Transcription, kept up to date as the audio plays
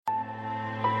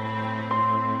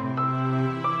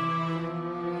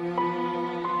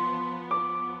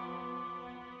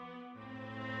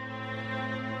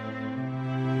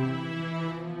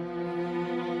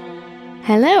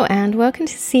Hello and welcome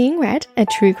to Seeing Red, a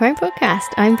true crime podcast.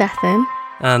 I'm Bethan.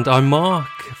 And I'm Mark.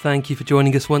 Thank you for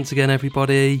joining us once again,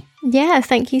 everybody. Yeah,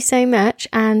 thank you so much.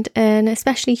 And an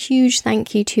especially huge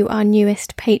thank you to our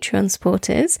newest Patreon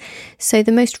supporters. So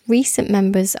the most recent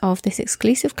members of this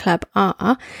exclusive club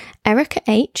are Erica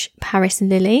H, Paris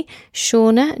Lilly,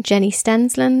 Shauna, Jenny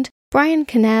Stensland, Brian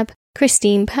Kaneb,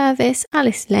 Christine Purvis,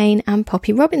 Alice Lane and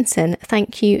Poppy Robinson.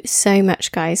 Thank you so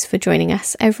much, guys, for joining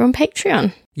us over on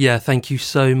Patreon. Yeah, thank you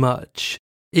so much.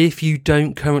 If you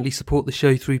don't currently support the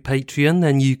show through Patreon,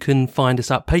 then you can find us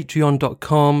at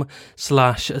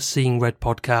patreon.com/Seeing Red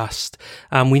Podcast.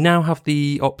 And we now have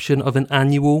the option of an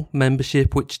annual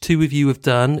membership, which two of you have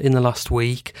done in the last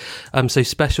week. So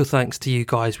special thanks to you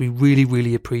guys. We really,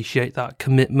 really appreciate that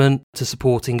commitment to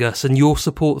supporting us. And your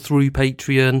support through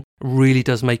Patreon really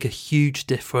does make a huge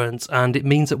difference. And it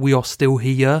means that we are still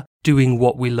here doing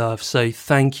what we love. So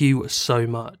thank you so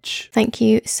much. Thank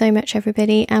you so much,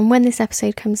 everybody. And when this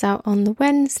episode comes out on the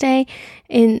Wednesday,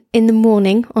 in the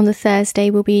morning on the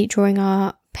Thursday, we'll be drawing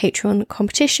our Patreon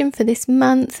competition for this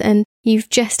month. And you've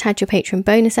just had your Patreon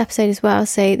bonus episode as well.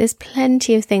 So there's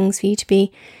plenty of things for you to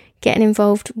be getting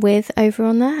involved with over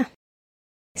on there.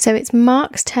 So it's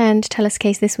Mark's turn to tell us a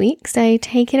case this week. So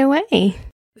take it away.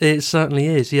 It certainly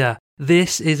is, yeah.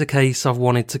 This is a case I've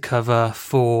wanted to cover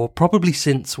for probably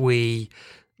since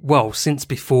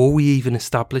before we even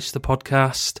established the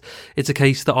podcast. It's a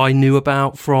case that I knew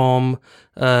about from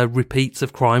repeats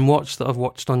of Crime Watch that I've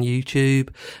watched on YouTube,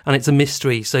 and it's a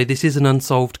mystery. So this is an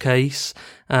unsolved case,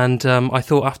 and I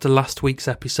thought after last week's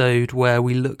episode where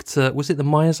we looked at, was it the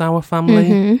Miyazawa family?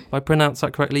 Mm-hmm. If I pronounced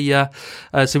that correctly, yeah.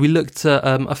 So we looked at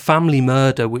a family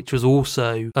murder which was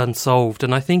also unsolved,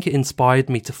 and I think it inspired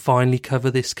me to finally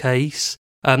cover this case.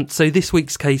 So this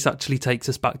week's case actually takes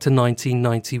us back to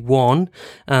 1991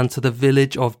 and to the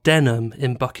village of Denham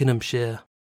in Buckinghamshire.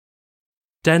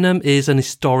 Denham is an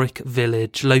historic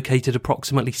village located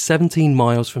approximately 17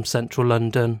 miles from central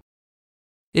London.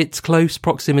 Its close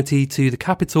proximity to the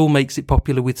capital makes it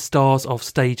popular with stars of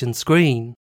stage and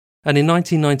screen. And in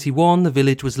 1991, the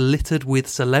village was littered with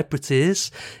celebrities,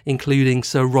 including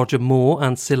Sir Roger Moore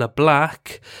and Cilla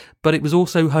Black, but it was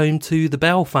also home to the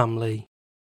Bell family.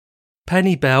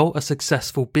 Penny Bell, a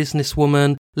successful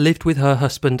businesswoman, lived with her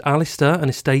husband Alistair, an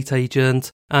estate agent,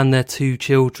 and their two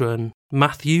children,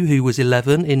 Matthew, who was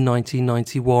 11 in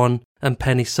 1991, and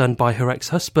Penny's son by her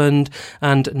ex-husband,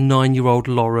 and 9-year-old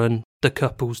Lauren, the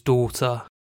couple's daughter.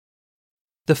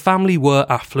 The family were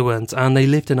affluent, and they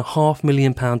lived in a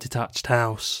 £500,000 detached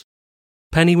house.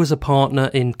 Penny was a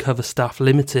partner in Coverstaff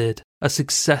Limited, a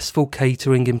successful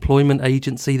catering employment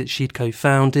agency that she'd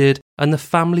co-founded, and the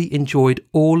family enjoyed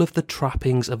all of the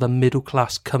trappings of a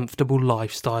middle-class comfortable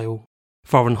lifestyle.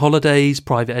 Foreign holidays,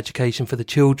 private education for the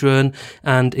children,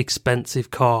 and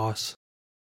expensive cars.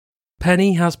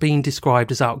 Penny has been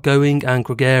described as outgoing and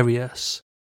gregarious.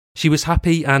 She was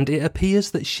happy, and it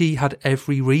appears that she had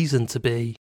every reason to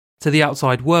be. To the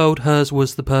outside world, hers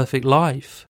was the perfect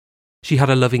life. She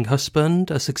had a loving husband,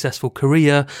 a successful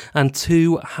career, and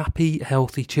 2 happy,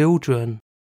 healthy children.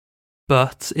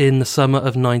 But in the summer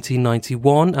of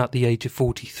 1991, at the age of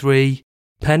 43,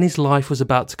 Penny's life was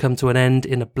about to come to an end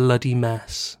in a bloody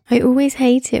mess. I always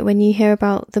hate it when you hear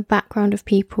about the background of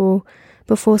people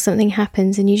before something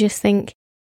happens and you just think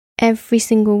every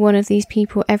single one of these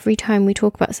people, every time we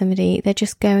talk about somebody, they're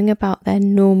just going about their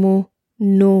normal,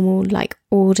 like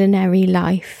ordinary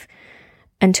life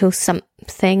until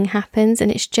something happens,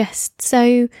 and it's just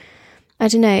so, I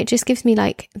don't know, it just gives me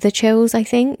like the chills, I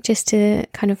think, just to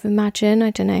kind of imagine.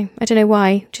 I don't know why,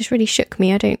 it just really shook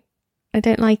me. I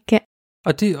don't like it.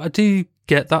 I do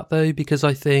get that though, because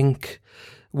I think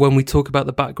when we talk about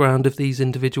the background of these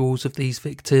individuals, of these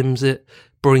victims, it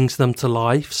brings them to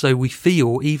life. So we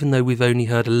feel, even though we've only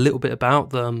heard a little bit about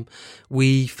them,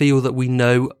 we feel that we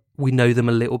know them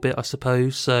a little bit, I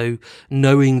suppose. So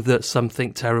knowing that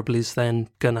something terrible is then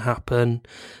going to happen,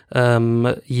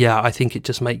 I think it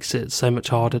just makes it so much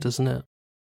harder, doesn't it?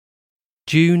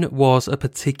 June was a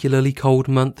particularly cold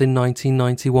month in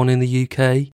 1991 in the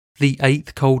UK, the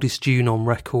 8th coldest June on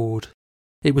record.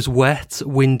 It was wet,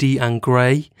 windy and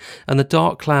grey, and the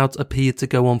dark clouds appeared to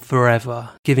go on forever,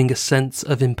 giving a sense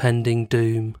of impending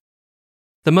doom.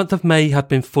 The month of May had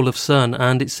been full of sun,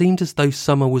 and it seemed as though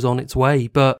summer was on its way,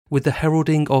 but with the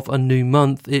heralding of a new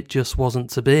month, it just wasn't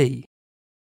to be.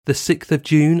 The 6th of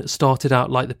June started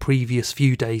out like the previous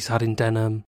few days had in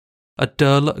Denham. A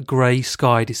dull grey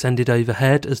sky descended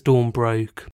overhead as dawn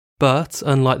broke. But,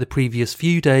 unlike the previous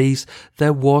few days,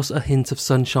 there was a hint of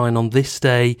sunshine on this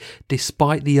day,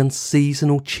 despite the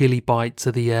unseasonal chilly bite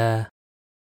to the air.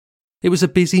 It was a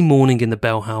busy morning in the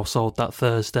Bell household that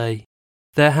Thursday.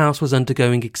 Their house was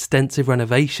undergoing extensive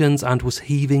renovations and was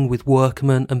heaving with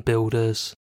workmen and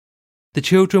builders. The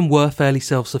children were fairly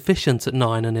self-sufficient at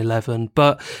 9 and 11,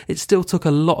 but it still took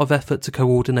a lot of effort to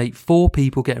coordinate 4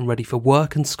 people getting ready for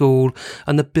work and school,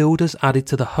 and the builders added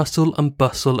to the hustle and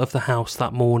bustle of the house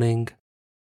that morning.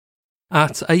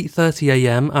 At 8:30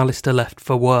 a.m, Alistair left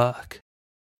for work.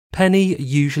 Penny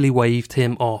usually waved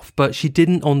him off, but she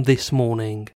didn't on this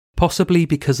morning, possibly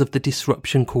because of the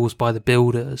disruption caused by the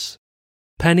builders.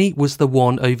 Penny was the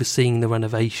one overseeing the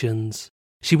renovations.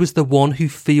 She was the one who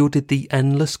fielded the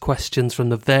endless questions from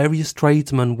the various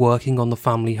tradesmen working on the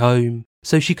family home,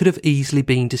 so she could have easily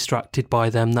been distracted by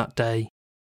them that day.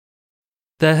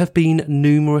 There have been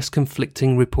numerous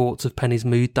conflicting reports of Penny's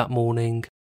mood that morning.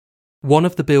 One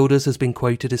of the builders has been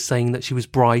quoted as saying that she was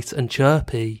bright and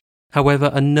chirpy.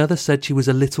 However, another said she was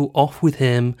a little off with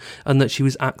him and that she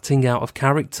was acting out of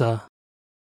character.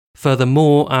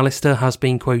 Furthermore, Alistair has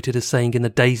been quoted as saying in the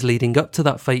days leading up to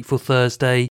that fateful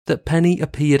Thursday that Penny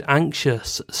appeared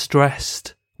anxious,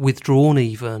 stressed, withdrawn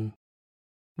even.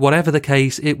 Whatever the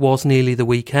case, it was nearly the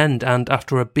weekend, and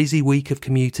after a busy week of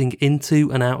commuting into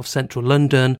and out of central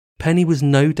London, Penny was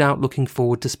no doubt looking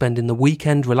forward to spending the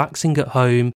weekend relaxing at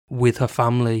home with her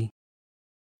family.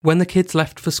 When the kids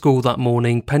left for school that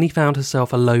morning, Penny found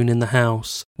herself alone in the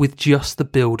house, with just the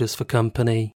builders for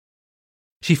company.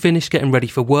 She finished getting ready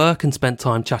for work and spent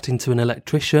time chatting to an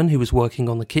electrician who was working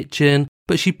on the kitchen,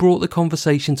 but she brought the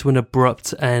conversation to an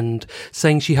abrupt end,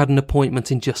 saying she had an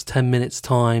appointment in just 10 minutes'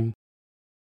 time.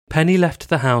 Penny left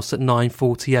the house at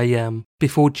 9:40 a.m,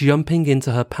 before jumping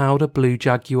into her powder blue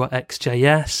Jaguar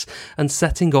XJS and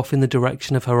setting off in the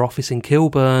direction of her office in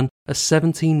Kilburn, a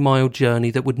 17-mile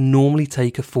journey that would normally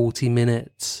take her 40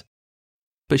 minutes.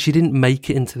 But she didn't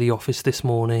make it into the office this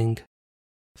morning.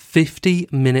 50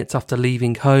 minutes after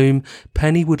leaving home,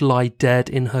 Penny would lie dead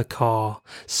in her car,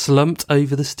 slumped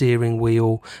over the steering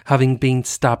wheel, having been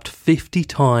stabbed 50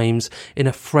 times in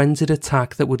a frenzied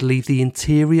attack that would leave the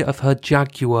interior of her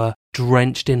Jaguar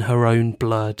drenched in her own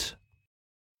blood.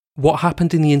 What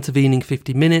happened in the intervening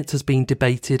 50 minutes has been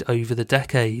debated over the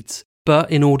decades,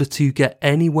 but in order to get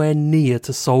anywhere near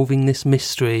to solving this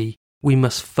mystery, we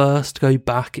must first go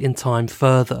back in time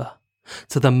further,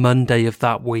 to the Monday of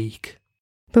that week.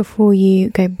 Before you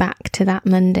go back to that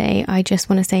Monday, I just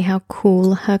want to say how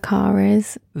cool her car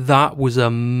is. That was a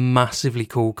massively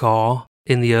cool car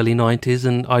in the early 90s,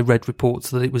 and I read reports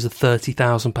that it was a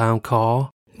 £30,000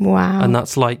 car. Wow. And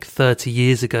that's like 30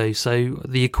 years ago, so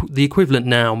the equivalent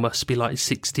now must be like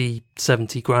 60,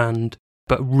 70 grand.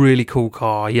 But really cool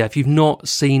car. Yeah, if you've not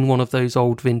seen one of those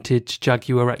old vintage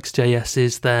Jaguar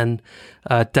XJS's, then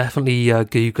definitely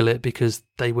Google it, because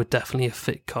they were definitely a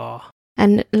fit car.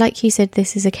 And like you said,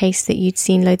 this is a case that you'd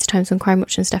seen loads of times on Crime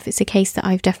Watch and stuff. It's a case that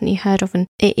I've definitely heard of, and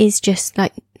it is just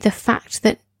like the fact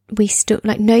that we still,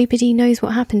 like, nobody knows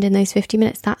what happened in those 50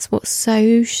 minutes. That's what's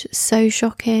so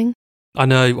shocking. I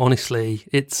know, honestly,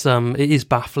 it is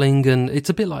baffling, and it's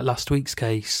a bit like last week's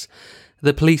case.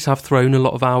 The police have thrown a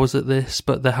lot of hours at this,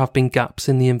 but there have been gaps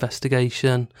in the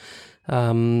investigation.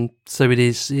 So it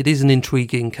is an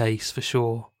intriguing case for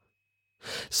sure.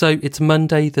 So it's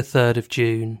Monday the 3rd of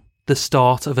June. The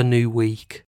start of a new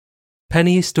week.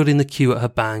 Penny is stood in the queue at her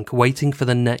bank waiting for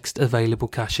the next available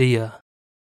cashier.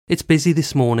 It's busy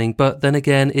this morning, but then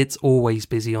again it's always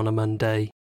busy on a Monday.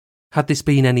 Had this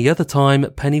been any other time,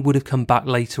 Penny would have come back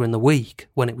later in the week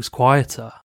when it was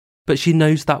quieter. But she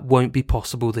knows that won't be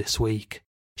possible this week.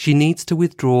 She needs to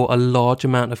withdraw a large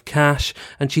amount of cash,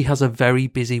 and she has a very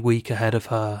busy week ahead of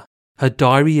her. Her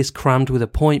diary is crammed with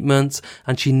appointments,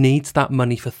 and she needs that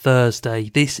money for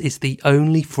Thursday. This is the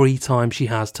only free time she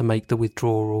has to make the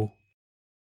withdrawal.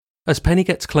 As Penny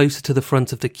gets closer to the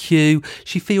front of the queue,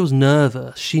 she feels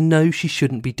nervous. She knows she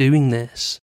shouldn't be doing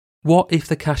this. What if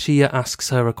the cashier asks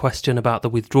her a question about the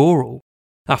withdrawal?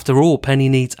 After all, Penny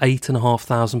needs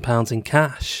 £8,500 in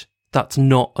cash. That's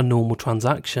not a normal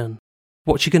transaction.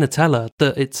 What's she going to tell her?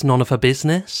 That it's none of her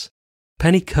business?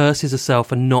 Penny curses herself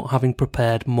for not having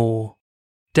prepared more.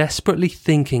 Desperately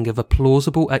thinking of a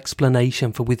plausible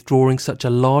explanation for withdrawing such a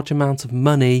large amount of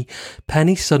money,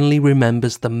 Penny suddenly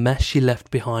remembers the mess she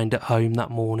left behind at home that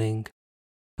morning.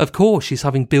 Of course, she's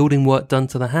having building work done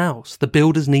to the house. The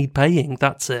builders need paying,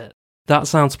 that's it. That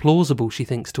sounds plausible, she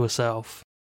thinks to herself.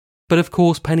 But of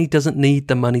course, Penny doesn't need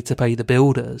the money to pay the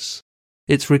builders.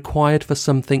 It's required for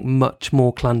something much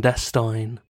more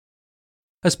clandestine.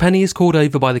 As Penny is called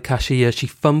over by the cashier, she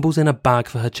fumbles in a bag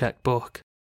for her checkbook.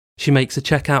 She makes a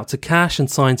check out to cash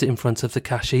and signs it in front of the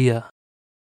cashier.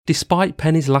 Despite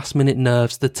Penny's last-minute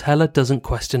nerves, the teller doesn't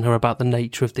question her about the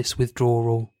nature of this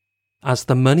withdrawal. As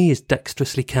the money is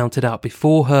dexterously counted out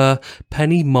before her,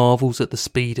 Penny marvels at the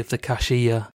speed of the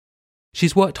cashier.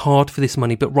 She's worked hard for this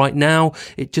money, but right now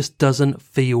it just doesn't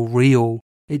feel real.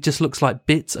 It just looks like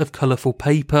bits of colourful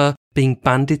paper being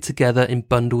banded together in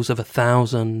bundles of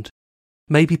 1,000.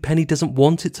 Maybe Penny doesn't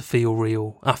want it to feel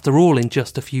real. After all, in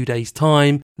just a few days'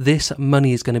 time, this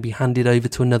money is going to be handed over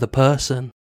to another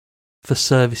person for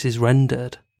services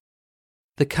rendered.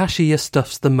 The cashier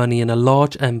stuffs the money in a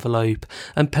large envelope,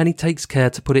 and Penny takes care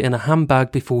to put it in a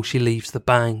handbag before she leaves the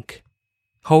bank.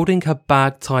 Holding her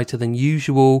bag tighter than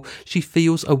usual, she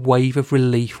feels a wave of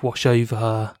relief wash over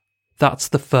her. That's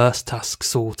the first task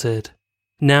sorted.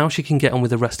 Now she can get on with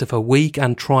the rest of her week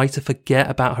and try to forget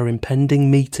about her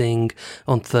impending meeting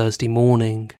on Thursday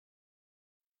morning.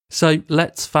 So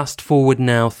let's fast forward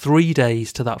now 3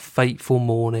 days to that fateful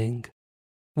morning.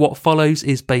 What follows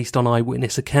is based on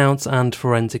eyewitness accounts and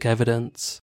forensic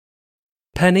evidence.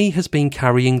 Penny has been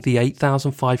carrying the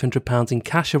 £8,500 in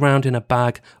cash around in a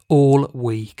bag all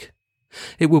week.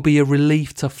 It will be a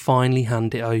relief to finally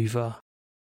hand it over.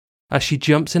 As she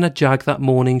jumps in a Jag that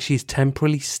morning, she's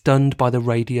temporarily stunned by the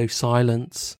radio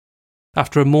silence.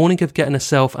 After a morning of getting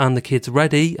herself and the kids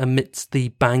ready, amidst the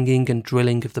banging and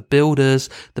drilling of the builders,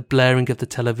 the blaring of the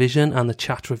television and the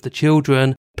chatter of the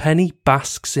children, Penny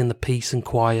basks in the peace and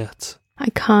quiet. I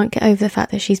can't get over the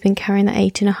fact that she's been carrying that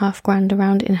 £8,500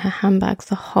 around in her handbag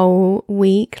the whole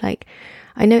week. Like,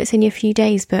 I know it's only a few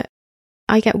days, but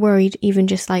I get worried even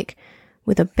just like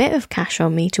with a bit of cash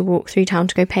on me to walk through town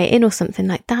to go pay it in or something.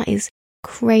 Like, that is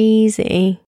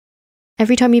crazy.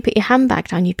 Every time you put your handbag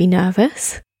down, you'd be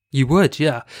nervous. You would,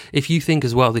 yeah. If you think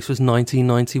as well, this was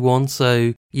 1991,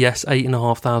 so yes,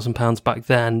 £8,500 back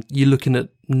then, you're looking at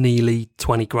nearly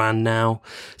 20 grand now.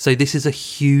 So this is a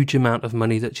huge amount of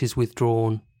money that she's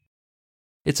withdrawn.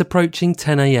 It's approaching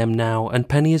 10 a.m. now, and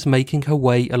Penny is making her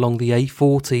way along the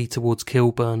A40 towards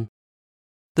Kilburn.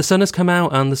 The sun has come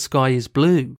out and the sky is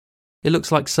blue. It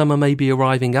looks like summer may be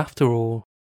arriving after all.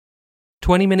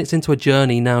 20 minutes into a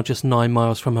journey, now just 9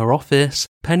 miles from her office,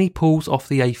 Penny pulls off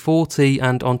the A40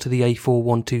 and onto the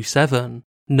A4127,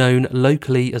 known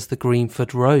locally as the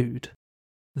Greenford Road.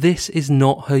 This is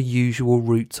not her usual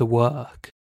route to work.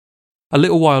 A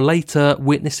little while later,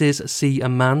 witnesses see a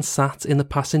man sat in the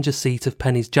passenger seat of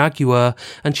Penny's Jaguar,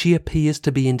 and she appears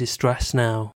to be in distress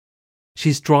now.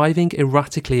 She's driving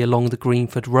erratically along the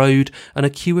Greenford Road, and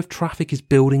a queue of traffic is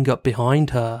building up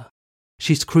behind her.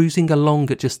 She's cruising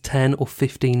along at just 10 or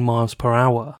 15 miles per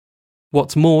hour.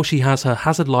 What's more, she has her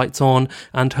hazard lights on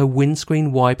and her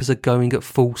windscreen wipers are going at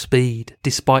full speed,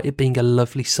 despite it being a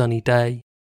lovely sunny day.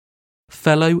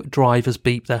 Fellow drivers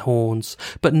beep their horns,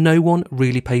 but no one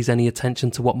really pays any attention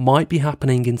to what might be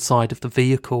happening inside of the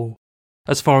vehicle.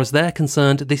 As far as they're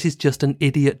concerned, this is just an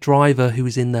idiot driver who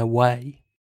is in their way.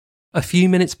 A few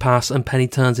minutes pass and Penny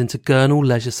turns into Gurnall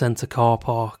Leisure Centre car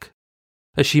park.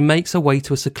 As she makes her way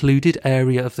to a secluded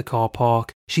area of the car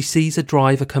park, she sees a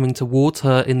driver coming towards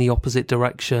her in the opposite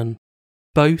direction.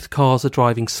 Both cars are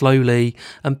driving slowly,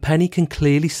 and Penny can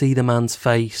clearly see the man's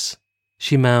face.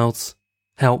 She mouths,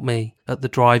 "Help me," at the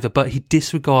driver, but he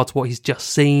disregards what he's just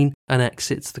seen and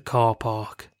exits the car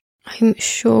park. I'm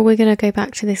sure we're going to go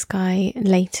back to this guy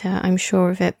later, I'm sure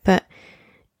of it, but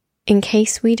in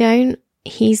case we don't,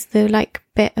 he's the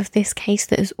bit of this case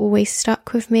that has always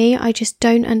stuck with me. I just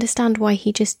don't understand why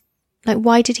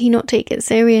why did he not take it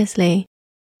seriously?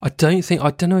 I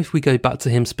don't know if we go back to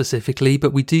him specifically,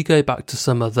 but we do go back to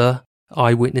some other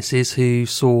eyewitnesses who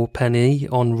saw Penny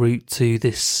en route to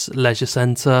this leisure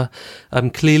centre,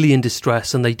 clearly in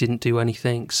distress, and they didn't do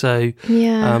anything. So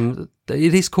yeah.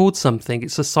 It is called something.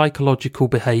 It's a psychological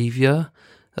behaviour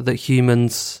that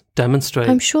humans demonstrate.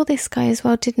 I'm sure this guy as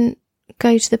well didn't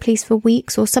go to the police for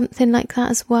weeks or something like that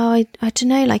as well. I don't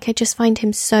know, I just find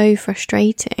him so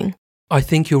frustrating. I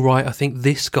think you're right. I think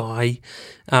this guy,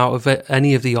 out of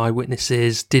any of the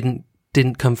eyewitnesses, didn't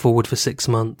come forward for 6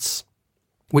 months,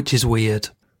 which is weird.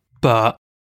 But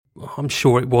I'm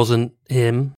sure it wasn't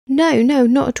him. No,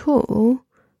 not at all.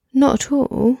 Not at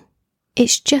all.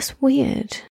 It's just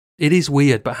weird. It is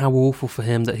weird, but how awful for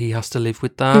him that he has to live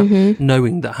with that,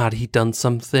 knowing that had he done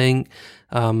something,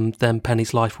 then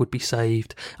Penny's life would be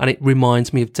saved. And it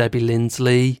reminds me of Debbie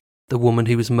Lindsley, the woman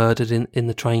who was murdered in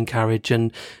the train carriage,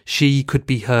 and she could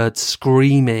be heard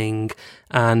screaming,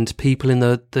 and people in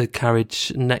the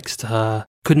carriage next to her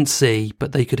couldn't see,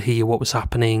 but they could hear what was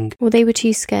happening. Well, they were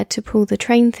too scared to pull the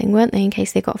train thing, weren't they, in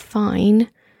case they got a fine?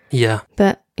 Yeah.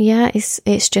 But yeah,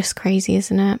 it's just crazy,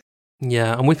 isn't it?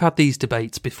 Yeah, and we've had these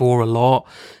debates before a lot.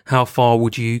 How far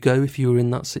would you go if you were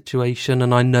in that situation?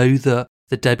 And I know that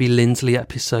The Debbie Lindsley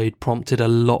episode prompted a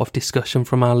lot of discussion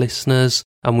from our listeners,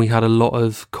 and we had a lot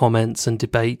of comments and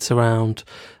debates around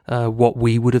what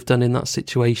we would have done in that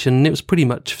situation. And it was pretty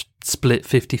much split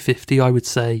 50-50, I would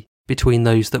say, between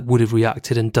those that would have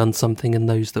reacted and done something and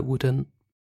those that wouldn't.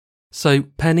 So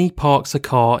Penny parks a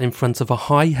car in front of a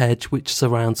high hedge which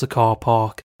surrounds the car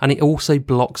park, and it also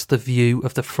blocks the view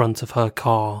of the front of her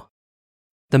car.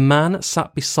 The man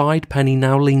sat beside Penny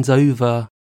now leans over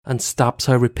and stabs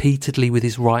her repeatedly with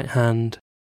his right hand.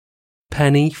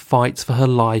 Penny fights for her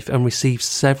life and receives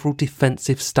several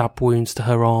defensive stab wounds to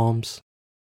her arms.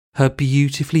 Her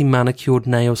beautifully manicured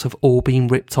nails have all been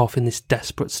ripped off in this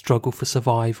desperate struggle for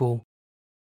survival.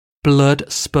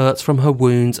 Blood spurts from her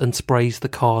wounds and sprays the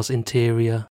car's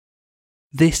interior.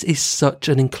 This is such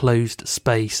an enclosed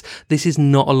space. This is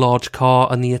not a large car,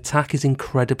 and the attack is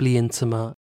incredibly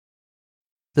intimate.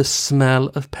 The smell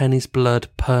of Penny's blood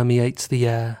permeates the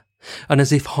air, and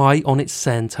as if high on its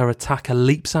scent, her attacker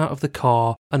leaps out of the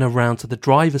car and around to the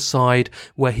driver's side,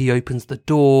 where he opens the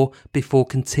door before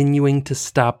continuing to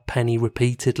stab Penny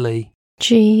repeatedly.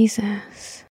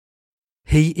 Jesus.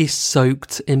 He is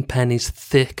soaked in Penny's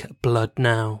thick blood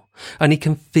now, and he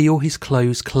can feel his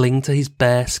clothes cling to his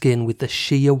bare skin with the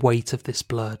sheer weight of this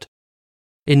blood.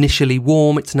 Initially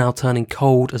warm, it's now turning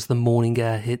cold as the morning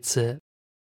air hits it.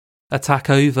 Attack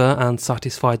over, and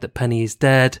satisfied that Penny is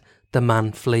dead, the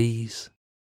man flees.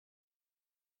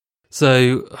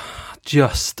 So,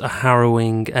 just a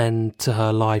harrowing end to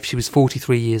her life. She was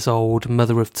 43 years old,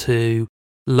 mother of 2,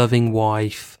 loving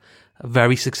wife, a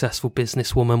very successful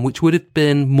businesswoman, which would have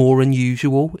been more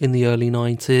unusual in the early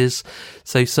 90s.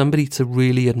 So somebody to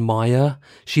really admire.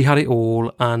 She had it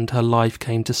all, and her life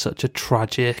came to such a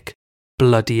tragic,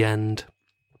 bloody end.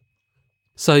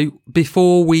 So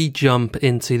before we jump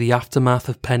into the aftermath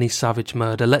of Penny's savage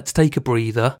murder, let's take a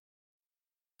breather.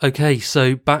 Okay,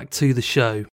 so back to the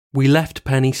show. We left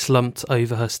Penny slumped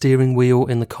over her steering wheel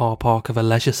in the car park of a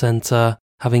leisure centre,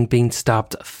 having been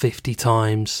stabbed 50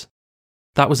 times.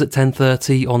 That was at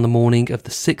 10:30 on the morning of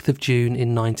the 6th of June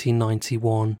in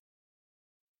 1991.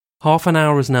 Half an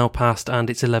hour has now passed and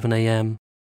it's 11 a.m.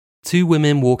 2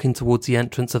 women walking towards the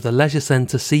entrance of the leisure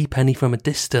centre see Penny from a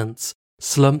distance,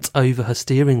 slumped over her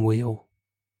steering wheel.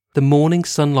 The morning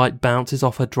sunlight bounces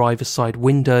off her driver's side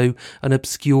window and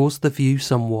obscures the view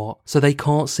somewhat, so they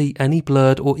can't see any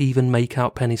blurred or even make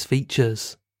out Penny's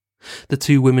features. The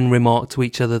 2 women remark to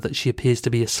each other that she appears to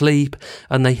be asleep,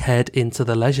 and they head into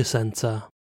the leisure centre.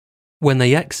 When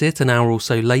they exit an hour or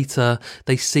so later,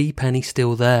 they see Penny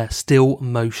still there, still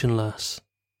motionless.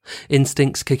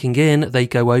 Instincts kicking in, they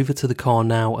go over to the car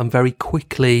now and very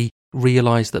quickly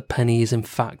realise that Penny is in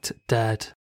fact dead.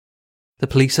 The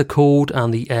police are called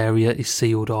and the area is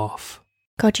sealed off.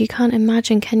 God, you can't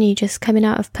imagine, can you, just coming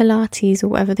out of Pilates or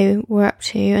whatever they were up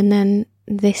to, and then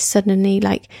this suddenly,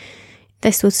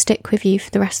 this will stick with you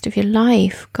for the rest of your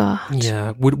life. God.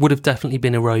 Yeah, would have definitely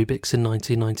been aerobics in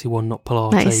 1991, not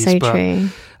Pilates. That is so true.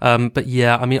 But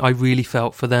yeah, I mean, I really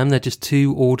felt for them. They're just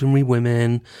 2 ordinary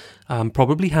women,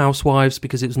 probably housewives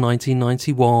because it was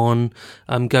 1991,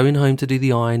 going home to do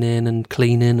the ironing and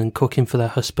cleaning and cooking for their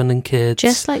husband and kids.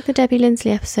 Just like the Debbie Lindsley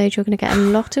episode, you're going to get a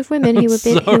lot of women who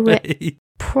were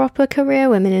proper career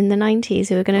women in the 90s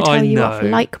who are going to tell you off,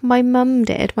 like my mum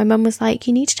did. My mum was like,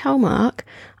 you need to tell Mark,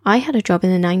 I had a job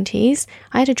in the 90s,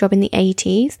 I had a job in the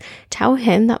 80s. Tell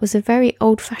him that was a very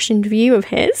old-fashioned view of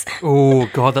his. Oh,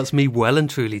 God, that's me well and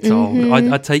truly told.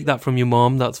 Mm-hmm. I take that from your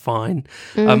mum, that's fine.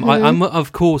 Mm-hmm. I'm,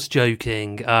 of course,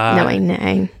 joking. No, I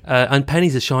know. And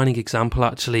Penny's a shining example,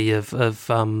 actually, of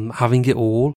having it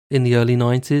all in the early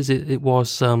 90s. It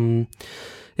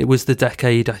was the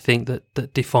decade, I think,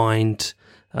 that defined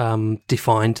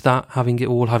that, having it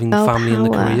all, having the family and the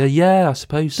career. Yeah, I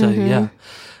suppose so, yeah.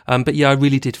 But yeah, I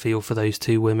really did feel for those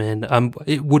 2 women.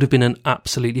 It would have been an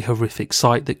absolutely horrific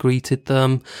sight that greeted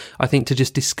them. I think to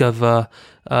just discover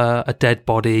a dead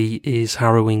body is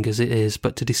harrowing as it is,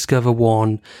 but to discover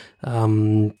one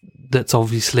that's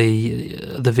obviously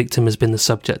the victim has been the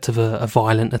subject of a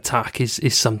violent attack is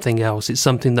something else. It's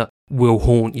something that will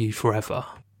haunt you forever.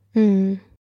 Mm.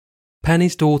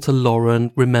 Penny's daughter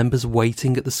Lauren remembers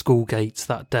waiting at the school gates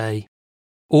that day.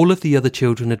 All of the other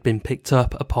children had been picked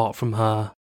up apart from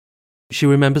her. She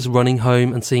remembers running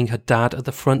home and seeing her dad at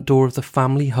the front door of the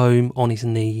family home on his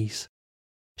knees.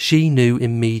 She knew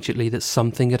immediately that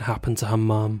something had happened to her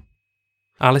mum.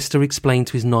 Alistair explained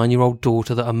to his 9-year-old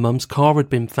daughter that her mum's car had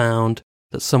been found,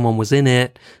 that someone was in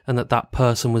it, and that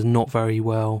person was not very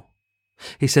well.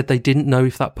 He said they didn't know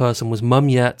if that person was mum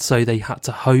yet, so they had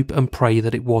to hope and pray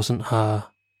that it wasn't her.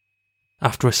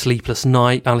 After a sleepless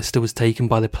night, Alistair was taken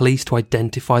by the police to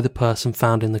identify the person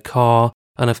found in the car,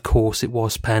 and of course it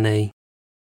was Penny.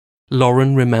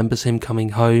 Lauren remembers him coming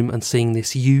home and seeing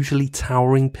this usually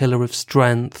towering pillar of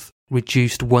strength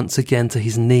reduced once again to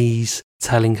his knees,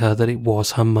 telling her that it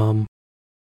was her mum.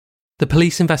 The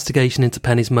police investigation into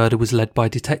Penny's murder was led by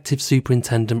Detective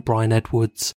Superintendent Brian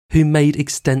Edwards, who made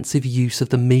extensive use of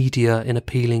the media in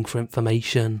appealing for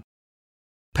information.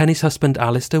 Penny's husband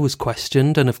Alistair was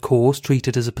questioned and of course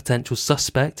treated as a potential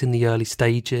suspect in the early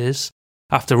stages.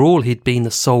 After all, he'd been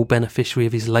the sole beneficiary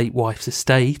of his late wife's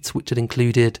estate, which had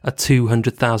included a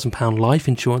 £200,000 life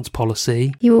insurance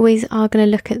policy. You always are going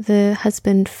to look at the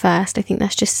husband first. I think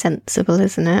that's just sensible,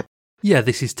 isn't it? Yeah,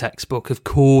 this is textbook. Of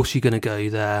course you're going to go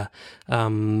there.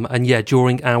 And yeah,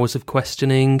 during hours of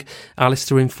questioning,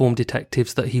 Alistair informed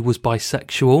detectives that he was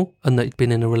bisexual and that he'd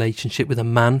been in a relationship with a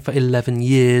man for 11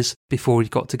 years before he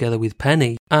got together with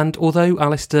Penny. And although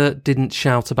Alistair didn't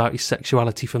shout about his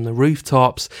sexuality from the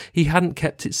rooftops, he hadn't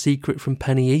kept it secret from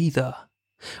Penny either.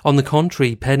 On the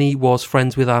contrary, Penny was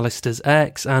friends with Alistair's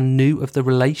ex and knew of the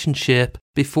relationship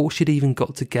before she'd even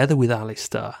got together with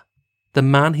Alistair. The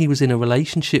man he was in a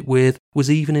relationship with was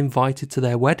even invited to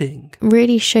their wedding.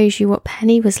 Really shows you what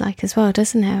Penny was like as well,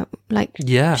 doesn't it? Like,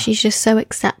 yeah, she's just so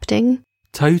accepting.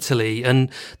 Totally, and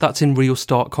that's in real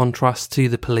stark contrast to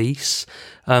the police,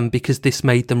 because this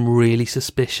made them really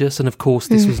suspicious. And of course,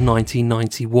 this was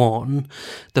 1991.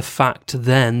 The fact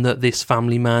then that this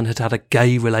family man had had a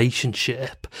gay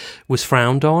relationship was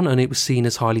frowned on, and it was seen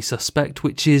as highly suspect,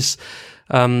 which is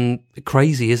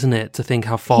crazy, isn't it, to think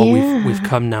how far we've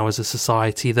come now as a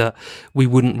society, that we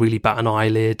wouldn't really bat an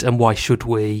eyelid, and why should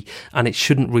we? And it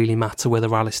shouldn't really matter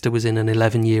whether Alistair was in an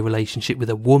 11-year relationship with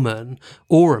a woman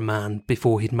or a man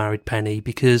before he'd married Penny,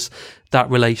 because that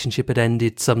relationship had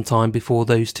ended sometime before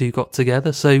those two got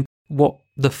together. So what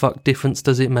the fuck difference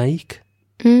does it make?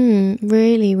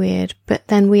 Really weird. But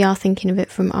then we are thinking of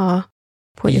it from our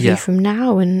point of view from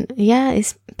now, and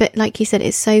but like you said,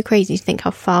 it's so crazy to think how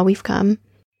far we've come.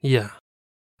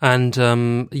 And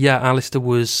Alistair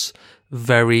was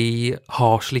very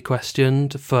harshly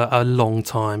questioned for a long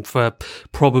time, for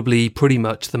probably pretty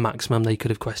much the maximum they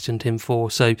could have questioned him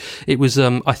for. So it was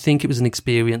I think it was an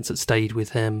experience that stayed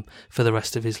with him for the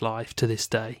rest of his life to this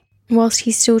day, whilst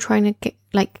he's still trying to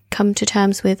come to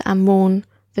terms with and mourn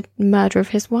the murder of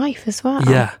his wife as well.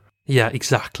 Yeah,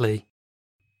 exactly.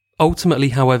 Ultimately,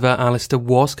 however, Alistair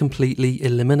was completely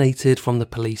eliminated from the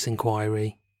police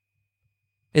inquiry.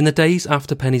 In the days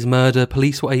after Penny's murder,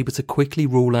 police were able to quickly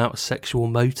rule out a sexual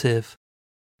motive.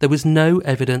 There was no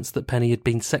evidence that Penny had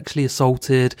been sexually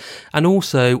assaulted, and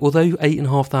also, although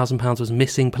 £8,500 was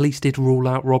missing, police did rule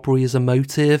out robbery as a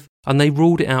motive, and they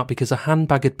ruled it out because a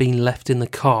handbag had been left in the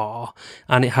car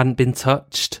and it hadn't been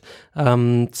touched.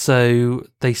 So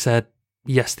they said,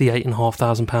 yes, the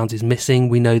 £8,500 is missing.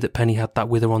 We know that Penny had that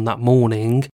with her on that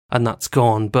morning, and that's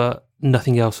gone, but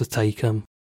nothing else was taken.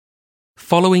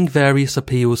 Following various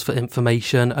appeals for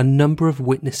information, a number of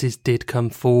witnesses did come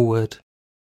forward.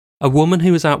 A woman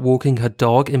who was out walking her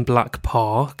dog in Black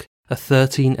Park, a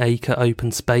 13-acre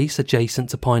open space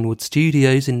adjacent to Pinewood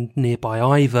Studios in nearby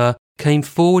Ivor, came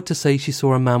forward to say she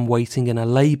saw a man waiting in a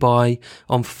lay-by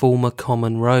on Fulmer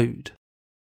Common Road.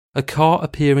 A car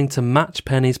appearing to match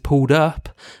Penny's pulled up,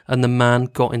 and the man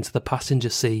got into the passenger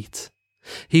seat.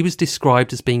 He was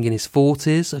described as being in his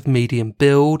 40s, of medium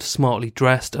build, smartly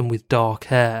dressed and with dark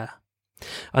hair.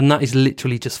 And that is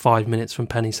literally just 5 minutes from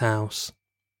Penny's house.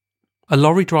 A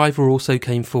lorry driver also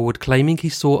came forward claiming he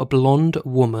saw a blonde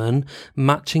woman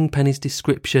matching Penny's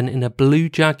description in a blue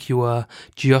Jaguar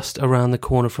just around the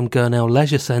corner from Gurnell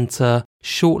Leisure Centre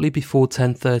shortly before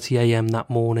 10:30am that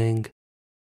morning.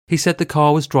 He said the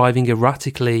car was driving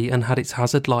erratically and had its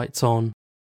hazard lights on.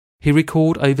 He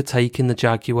recalled overtaking the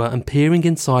Jaguar and peering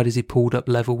inside as he pulled up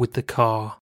level with the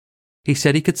car. He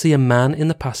said he could see a man in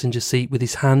the passenger seat with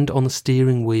his hand on the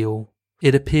steering wheel.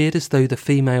 It appeared as though the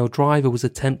female driver was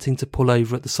attempting to pull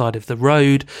over at the side of the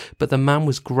road, but the man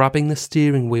was grabbing the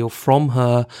steering wheel from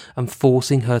her and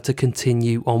forcing her to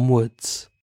continue onwards.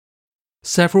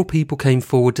 Several people came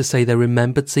forward to say they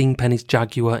remembered seeing Penny's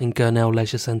Jaguar in Gurnell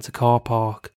Leisure Centre car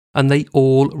park, and they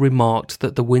all remarked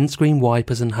that the windscreen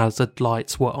wipers and hazard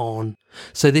lights were on.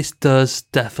 So this does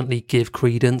definitely give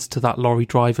credence to that lorry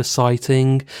driver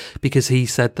sighting, because he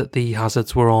said that the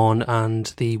hazards were on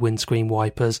and the windscreen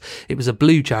wipers. It was a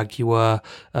blue Jaguar,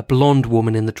 a blonde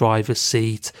woman in the driver's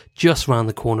seat, just round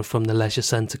the corner from the Leisure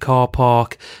Centre car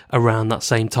park around that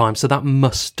same time. So that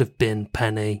must have been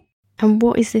Penny. And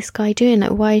what is this guy doing?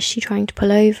 Like, why is she trying to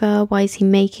pull over? Why is he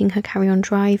making her carry on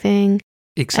driving?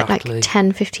 Exactly. At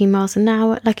 10, 15 miles an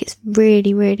hour. It's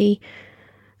really, really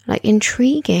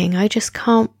intriguing. I just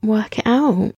can't work it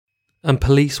out. And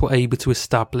police were able to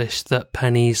establish that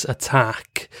Penny's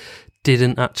attack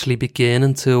didn't actually begin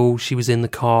until she was in the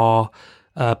car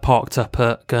parked up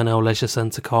at Gurnell Leisure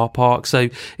Centre car park. So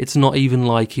it's not even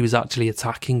like he was actually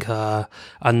attacking her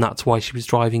and that's why she was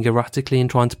driving erratically and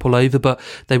trying to pull over, but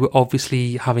they were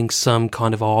obviously having some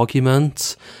kind of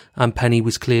argument, and Penny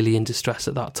was clearly in distress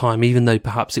at that time, even though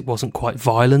perhaps it wasn't quite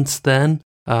violent then.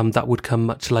 That would come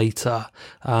much later.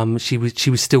 She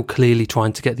was still clearly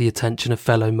trying to get the attention of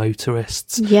fellow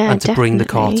motorists and to bring the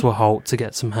car to a halt to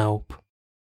get some help.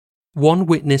 One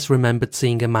witness remembered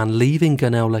seeing a man leaving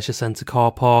Gurnell Leisure Centre car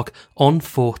park on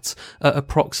foot at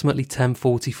approximately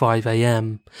 10:45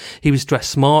 a.m. He was dressed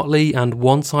smartly and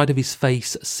one side of his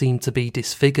face seemed to be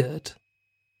disfigured.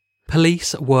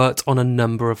 Police worked on a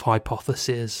number of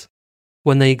hypotheses.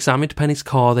 When they examined Penny's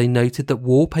car, they noted that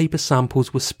wallpaper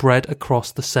samples were spread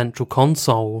across the central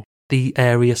console, the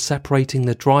area separating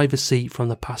the driver's seat from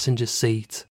the passenger's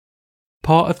seat.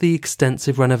 Part of the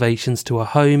extensive renovations to her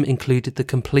home included the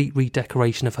complete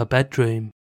redecoration of her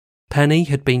bedroom. Penny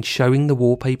had been showing the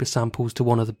wallpaper samples to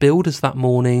one of the builders that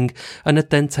morning and had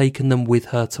then taken them with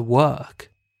her to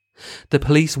work. The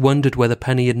police wondered whether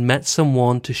Penny had met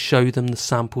someone to show them the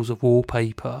samples of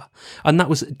wallpaper, and that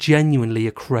was genuinely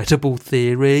a credible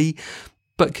theory.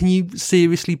 But can you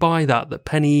seriously buy that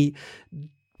Penny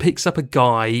picks up a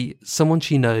guy, someone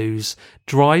she knows,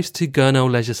 drives to Gurnell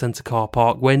Leisure Centre car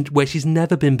park where she's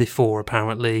never been before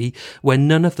apparently, where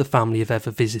none of the family have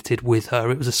ever visited with her,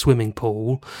 it was a swimming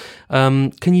pool.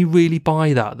 Can you really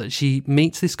buy that she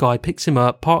meets this guy, picks him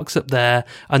up, parks up there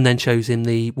and then shows him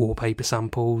the wallpaper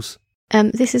samples?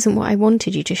 This isn't what I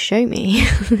wanted you to show me.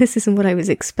 This isn't what I was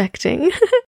expecting.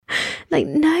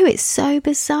 No, it's so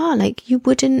bizarre. You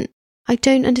wouldn't, I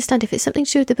don't understand. If it's something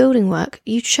to do with the building work,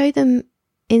 you'd show them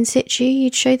in situ,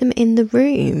 you'd show them in the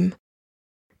room.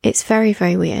 It's very,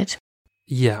 very weird.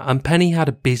 Yeah, and Penny had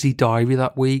a busy diary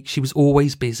that week. She was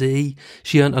always busy.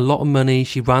 She earned a lot of money.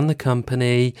 She ran the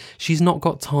company. She's not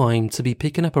got time to be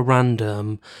picking up a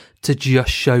random to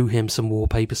just show him some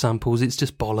wallpaper samples. It's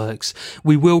just bollocks.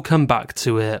 We will come back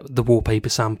to it, the wallpaper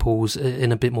samples,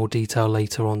 in a bit more detail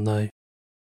later on though.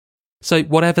 So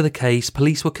whatever the case,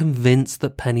 police were convinced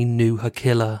that Penny knew her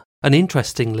killer. And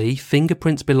interestingly,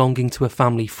 fingerprints belonging to a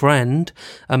family friend,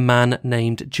 a man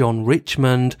named John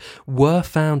Richmond, were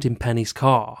found in Penny's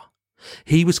car.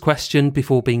 He was questioned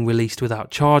before being released without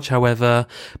charge, however,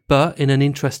 but in an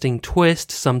interesting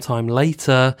twist, sometime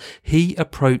later, he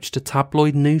approached a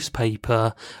tabloid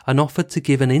newspaper and offered to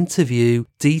give an interview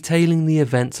detailing the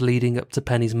events leading up to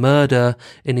Penny's murder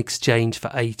in exchange for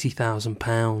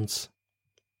 £80,000.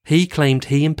 He claimed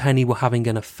he and Penny were having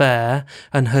an affair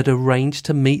and had arranged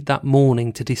to meet that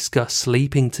morning to discuss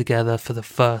sleeping together for the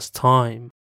first time.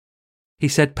 He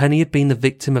said Penny had been the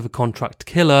victim of a contract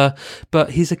killer,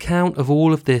 but his account of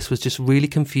all of this was just really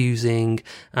confusing,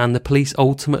 and the police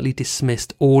ultimately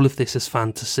dismissed all of this as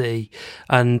fantasy.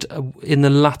 And in the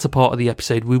latter part of the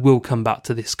episode, we will come back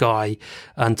to this guy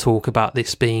and talk about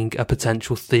this being a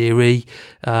potential theory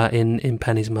in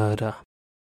Penny's murder.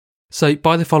 So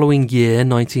by the following year,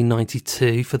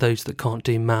 1992, for those that can't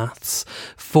do maths,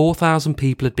 4,000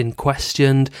 people had been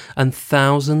questioned and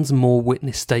thousands more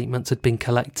witness statements had been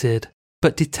collected,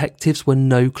 but detectives were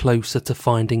no closer to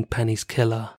finding Penny's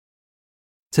killer.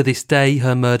 To this day,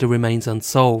 her murder remains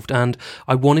unsolved, and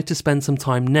I wanted to spend some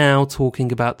time now talking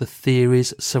about the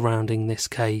theories surrounding this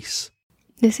case.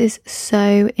 This is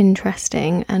so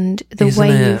interesting, and the Isn't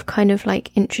way it? you've kind of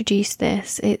introduced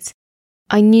this,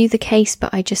 I knew the case,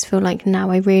 but I just feel like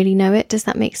now I really know it. Does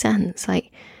that make sense? I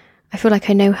feel like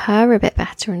I know her a bit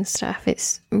better and stuff.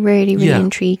 It's really, really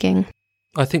intriguing.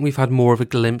 I think we've had more of a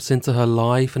glimpse into her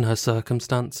life and her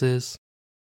circumstances.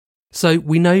 So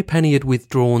we know Penny had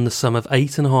withdrawn the sum of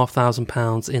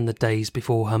 £8,500 in the days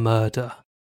before her murder.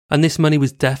 And this money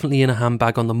was definitely in a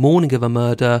handbag on the morning of her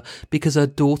murder because her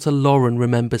daughter Lauren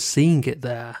remembers seeing it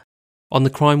there. On the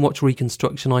Crime Watch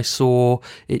reconstruction I saw,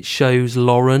 it shows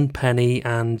Lauren, Penny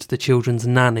and the children's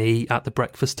nanny at the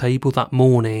breakfast table that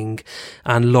morning,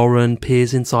 and Lauren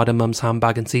peers inside her mum's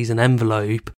handbag and sees an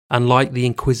envelope, and like the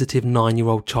inquisitive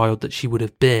 9-year-old child that she would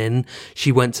have been,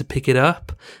 she went to pick it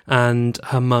up and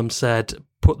her mum said,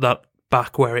 "Put that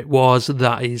back where it was,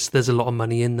 there's a lot of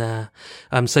money in there."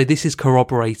 So this is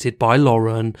corroborated by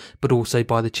Lauren, but also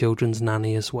by the children's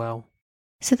nanny as well.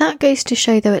 So that goes to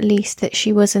show, though, at least that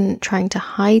she wasn't trying to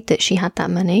hide that she had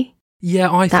that money.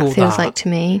 Yeah, I thought that. That feels like to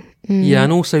me. Yeah,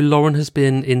 and also Lauren has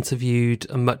been interviewed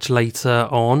much later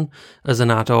on as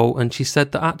an adult, and she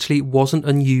said that actually it wasn't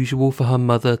unusual for her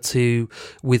mother to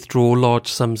withdraw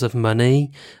large sums of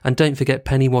money. And don't forget,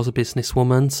 Penny was a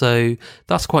businesswoman, so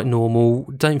that's quite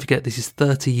normal. Don't forget, this is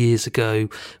 30 years ago.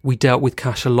 We dealt with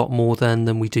cash a lot more then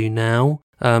than we do now.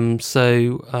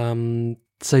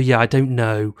 So yeah, I don't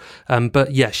know.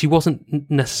 But yeah, she wasn't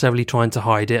necessarily trying to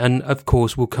hide it. And of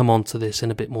course, we'll come on to this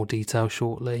in a bit more detail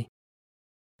shortly.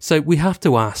 So we have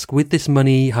to ask, with this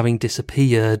money having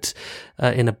disappeared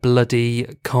in a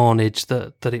bloody carnage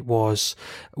that it was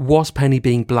Penny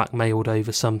being blackmailed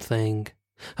over something?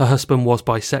 Her husband was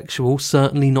bisexual,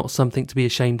 certainly not something to be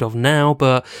ashamed of now,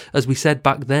 but as we said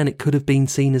back then, it could have been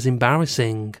seen as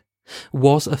embarrassing.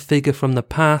 Was a figure from the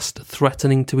past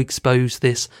threatening to expose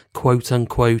this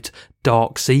quote-unquote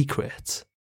dark secret?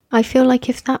 I feel like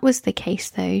if that was the case,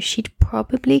 though, she'd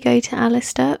probably go to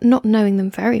Alistair, not knowing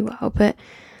them very well, but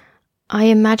I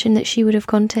imagine that she would have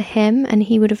gone to him and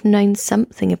he would have known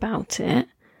something about it.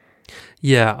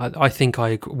 Yeah, I think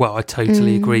I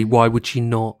totally agree. Why would she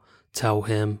not tell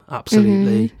him?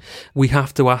 Absolutely. Mm-hmm. We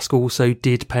have to ask also,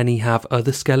 did Penny have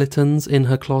other skeletons in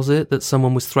her closet that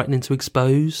someone was threatening to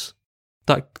expose?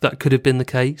 That could have been the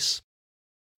case.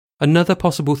 Another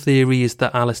possible theory is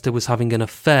that Alistair was having an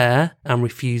affair and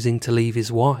refusing to leave his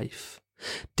wife.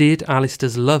 Did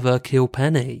Alistair's lover kill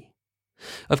Penny?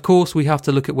 Of course, we have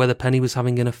to look at whether Penny was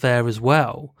having an affair as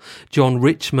well. John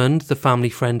Richmond, the family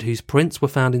friend whose prints were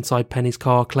found inside Penny's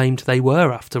car, claimed they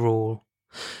were after all.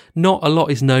 Not a lot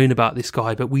is known about this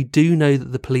guy, but we do know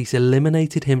that the police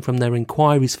eliminated him from their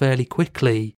inquiries fairly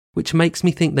quickly, which makes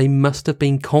me think they must have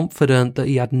been confident that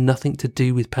he had nothing to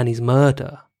do with Penny's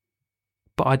murder.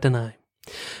 But I don't know.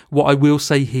 What I will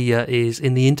say here is,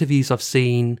 in the interviews I've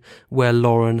seen where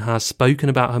Lauren has spoken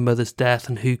about her mother's death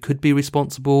and who could be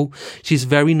responsible, she's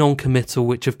very non-committal,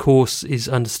 which of course is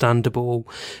understandable,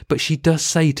 but she does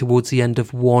say towards the end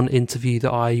of one interview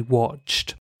that I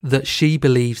watched that she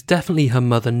believes definitely her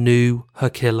mother knew her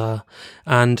killer,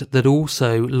 and that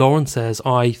also Lauren says,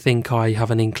 I think I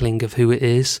have an inkling of who it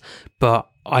is, but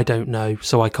I don't know,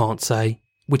 so I can't say,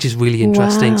 which is really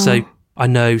interesting. Wow. So I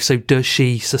know, so does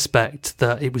she suspect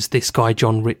that it was this guy,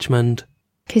 John Richmond?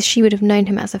 Because she would have known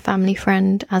him as a family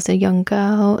friend as a young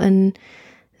girl, and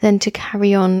then to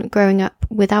carry on growing up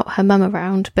without her mum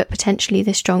around, but potentially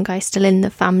this John guy still in the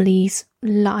family's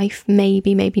life,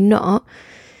 maybe not.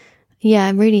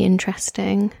 Yeah, really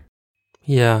interesting.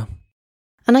 Yeah.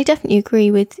 And I definitely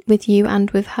agree with you and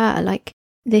with her. Like,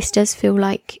 this does feel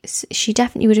like she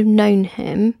definitely would have known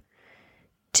him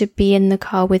to be in the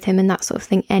car with him and that sort of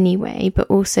thing anyway. But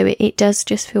also it does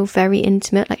just feel very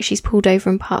intimate. Like, she's pulled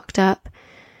over and parked up.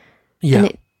 Yeah.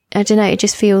 And I don't know, it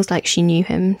just feels like she knew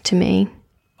him to me.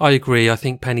 I agree. I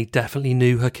think Penny definitely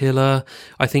knew her killer.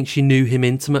 I think she knew him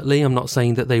intimately. I'm not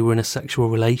saying that they were in a sexual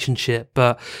relationship,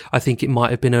 but I think it might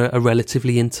have been a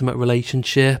relatively intimate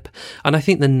relationship. And I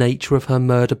think the nature of her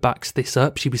murder backs this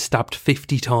up. She was stabbed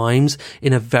 50 times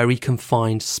in a very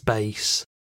confined space.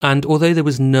 And although there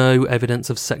was no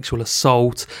evidence of sexual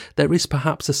assault, there is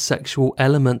perhaps a sexual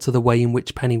element to the way in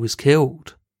which Penny was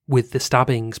killed with the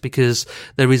stabbings, because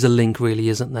there is a link, really,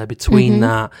 isn't there, between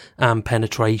that and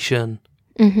penetration.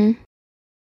 Mm-hmm.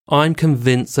 I'm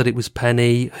convinced that it was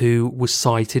Penny who was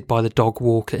sighted by the dog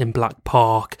walker in Black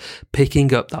Park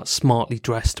picking up that smartly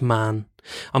dressed man.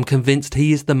 I'm convinced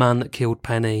he is the man that killed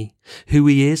Penny. Who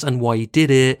he is and why he did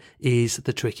it is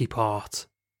the tricky part.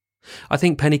 I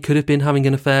think Penny could have been having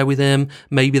an affair with him.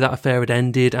 Maybe that affair had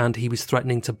ended and he was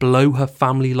threatening to blow her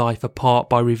family life apart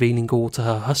by revealing all to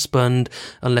her husband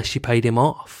unless she paid him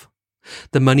off.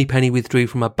 The money Penny withdrew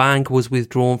from her bank was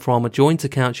withdrawn from a joint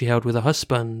account she held with her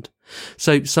husband.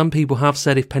 So some people have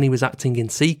said if Penny was acting in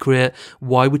secret,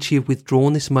 why would she have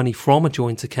withdrawn this money from a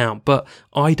joint account? But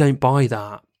I don't buy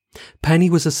that. Penny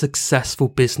was a successful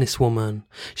businesswoman.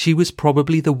 She was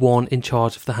probably the one in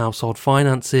charge of the household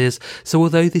finances, so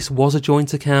although this was a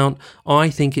joint account, I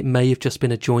think it may have just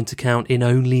been a joint account in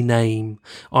only name.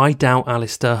 I doubt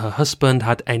Alistair, her husband,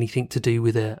 had anything to do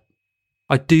with it.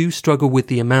 I do struggle with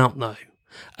the amount though.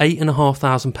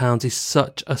 £8,500 is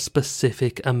such a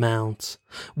specific amount.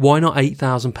 Why not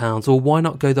 £8,000, or why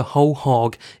not go the whole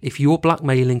hog if you're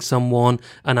blackmailing someone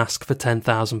and ask for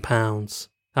 £10,000?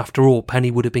 After all,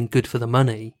 Penny would have been good for the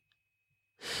money.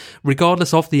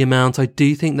 Regardless of the amount, I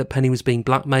do think that Penny was being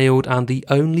blackmailed, and the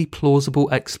only plausible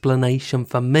explanation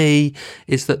for me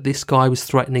is that this guy was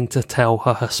threatening to tell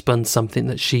her husband something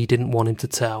that she didn't want him to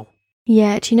tell.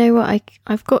 Yeah, do you know what?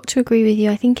 I've got to agree with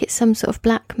you. I think it's some sort of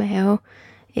blackmail.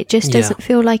 It just doesn't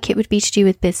feel like it would be to do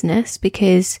with business,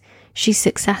 because she's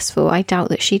successful, I doubt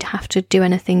that she'd have to do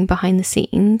anything behind the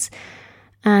scenes.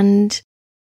 And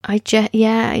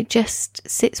it just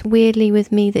sits weirdly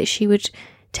with me that she would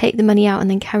take the money out and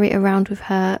then carry it around with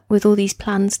her with all these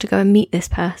plans to go and meet this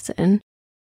person.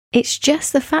 It's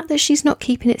just the fact that she's not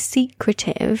keeping it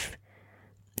secretive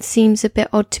seems a bit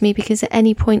odd to me, because at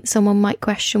any point someone might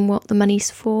question what the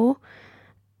money's for.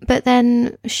 But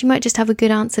then she might just have a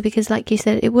good answer, because like you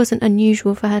said, it wasn't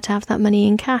unusual for her to have that money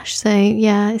in cash. So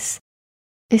yeah,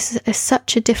 it's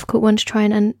such a difficult one to try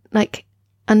and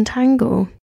untangle.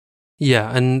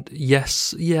 Yeah, and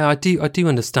yes, yeah, I do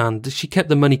understand. She kept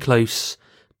the money close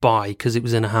by because it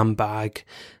was in a handbag,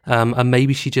 and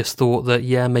maybe she just thought that,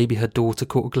 yeah, maybe her daughter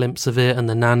caught a glimpse of it and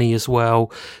the nanny as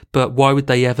well. But why would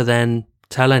they ever then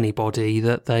tell anybody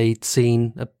that they'd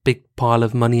seen a big pile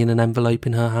of money in an envelope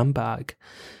in her handbag?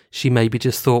 She maybe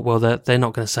just thought, well, they're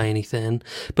not going to say anything.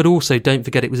 But also, don't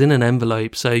forget, it was in an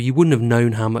envelope, so you wouldn't have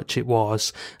known how much it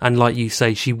was. And like you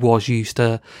say, she was used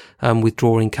to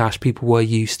withdrawing cash. People were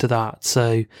used to that.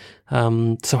 So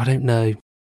I don't know.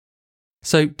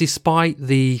 So despite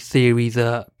the theory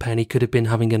that Penny could have been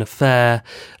having an affair,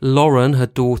 Lauren, her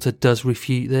daughter, does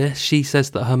refute this. She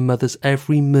says that her mother's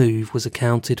every move was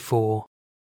accounted for.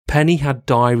 Penny had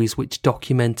diaries which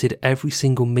documented every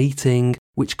single meeting,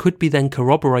 which could be then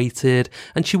corroborated,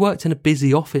 and she worked in a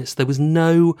busy office. There was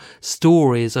no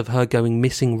stories of her going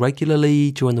missing regularly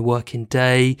during the working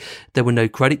day. There were no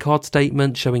credit card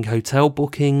statements showing hotel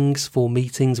bookings for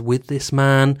meetings with this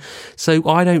man. So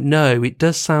I don't know, it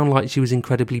does sound like she was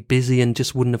incredibly busy and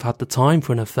just wouldn't have had the time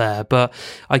for an affair, but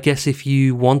I guess if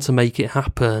you want to make it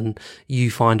happen,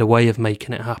 you find a way of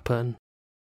making it happen.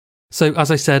 So,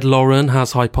 as I said, Lauren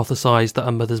has hypothesised that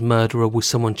her mother's murderer was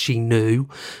someone she knew,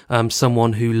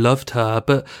 someone who loved her,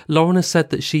 but Lauren has said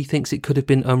that she thinks it could have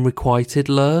been unrequited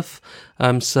love,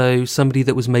 so somebody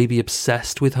that was maybe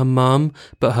obsessed with her mum,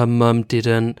 but her mum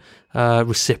didn't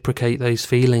reciprocate those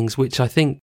feelings, which I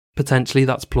think potentially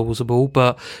that's plausible,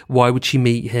 but why would she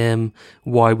meet him?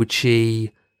 Why would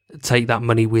she take that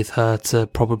money with her to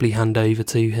probably hand over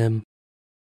to him?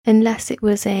 Unless it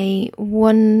was a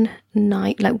one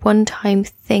time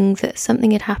thing that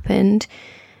something had happened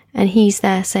and he's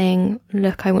there saying,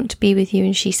 look, I want to be with you.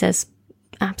 And she says,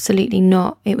 absolutely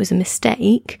not. It was a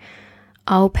mistake.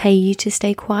 I'll pay you to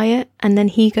stay quiet. And then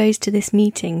he goes to this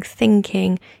meeting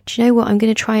thinking, do you know what? I'm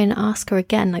going to try and ask her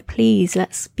again. Like, please,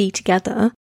 let's be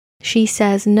together. She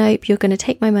says, nope, you're going to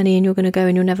take my money and you're going to go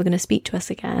and you're never going to speak to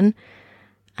us again.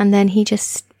 And then he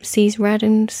just sees red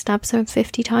and stabs her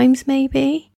 50 times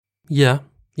maybe. Yeah.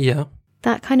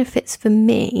 That kind of fits for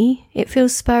me. It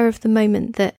feels spur of the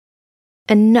moment that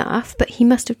enough, but he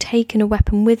must have taken a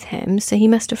weapon with him, so he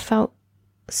must have felt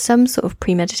some sort of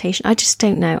premeditation. I just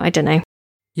don't know. I don't know.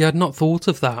 Yeah, I'd not thought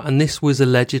of that. And this was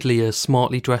allegedly a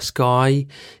smartly dressed guy.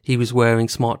 He was wearing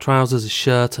smart trousers, a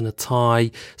shirt and a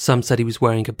tie. Some said he was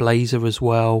wearing a blazer as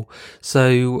well.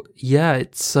 So yeah,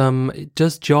 it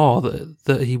does jar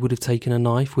that he would have taken a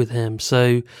knife with him.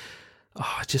 So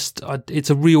it's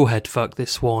a real head fuck,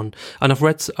 this one. And I've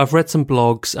read some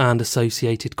blogs and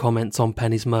associated comments on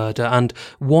Penny's murder, and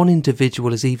one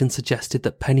individual has even suggested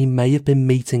that Penny may have been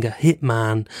meeting a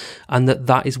hitman and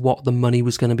that is what the money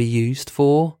was going to be used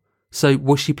for. So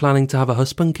was she planning to have her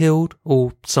husband killed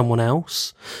or someone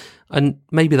else? And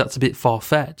maybe that's a bit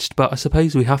far-fetched, but I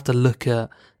suppose we have to look at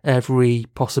every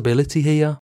possibility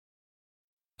here.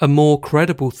 A more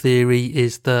credible theory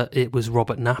is that it was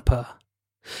Robert Napper.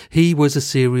 He was a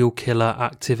serial killer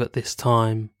active at this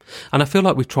time, and I feel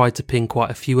like we've tried to pin quite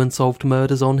a few unsolved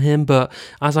murders on him, but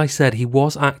as I said, he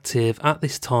was active at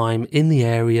this time in the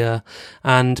area,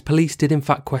 and police did in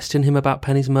fact question him about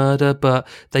Penny's murder, but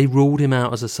they ruled him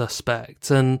out as a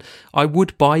suspect, and I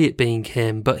would buy it being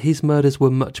him, but his murders were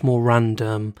much more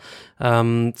random,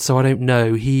 so I don't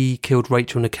know. He killed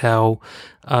Rachel Nickel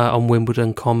on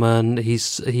Wimbledon Common.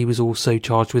 He was also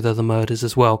charged with other murders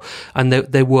as well, and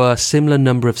there were a similar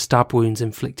number of stab wounds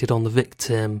inflicted on the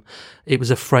victim. It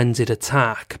was a frenzied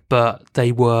attack, but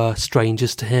they were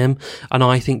strangers to him, and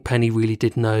I think Penny really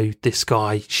did know this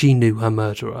guy. She knew her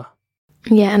murderer.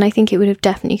 Yeah, and I think it would have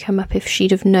definitely come up if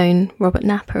she'd have known Robert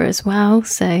Napper as well,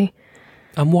 so...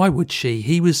 And why would she?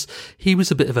 He was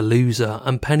a bit of a loser,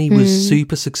 and Penny was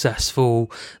super successful.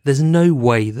 There's no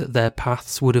way that their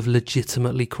paths would have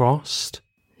legitimately crossed.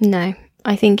 No,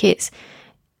 I think it's...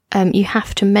 you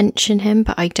have to mention him,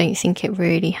 but I don't think it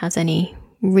really has any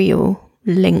real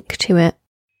link to it.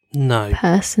 No.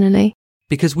 Personally.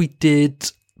 Because we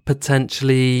did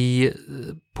potentially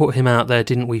put him out there,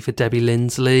 didn't we, for Debbie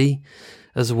Lindsley?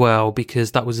 as well,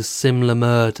 because that was a similar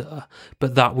murder,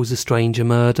 but that was a stranger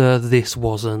murder. This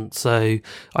wasn't. So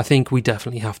I think we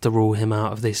definitely have to rule him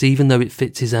out of this. Even though it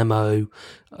fits his MO,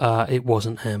 it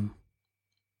wasn't him.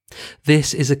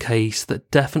 This is a case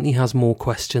that definitely has more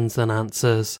questions than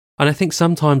answers. And I think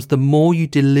sometimes the more you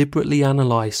deliberately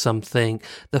analyse something,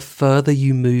 the further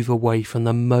you move away from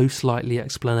the most likely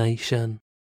explanation.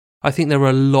 I think there are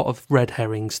a lot of red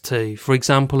herrings too. For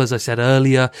example, as I said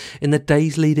earlier, in the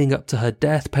days leading up to her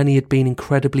death, Penny had been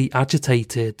incredibly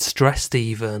agitated, stressed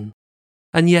even.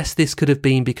 And yes, this could have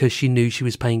been because she knew she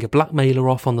was paying a blackmailer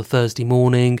off on the Thursday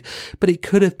morning, but it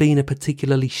could have been a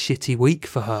particularly shitty week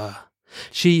for her.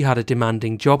 She had a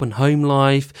demanding job and home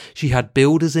life, she had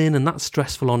builders in, and that's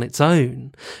stressful on its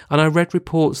own. And I read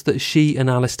reports that she and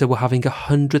Alistair were having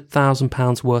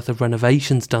 £100,000 worth of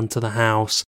renovations done to the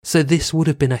house, so this would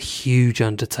have been a huge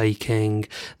undertaking.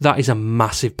 That is a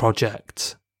massive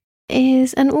project.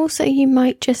 And also you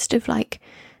might just have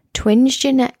twinged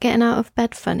your neck getting out of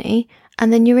bed funny,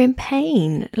 and then you're in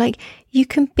pain. You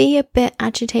can be a bit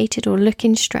agitated or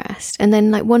looking stressed, and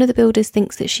then one of the builders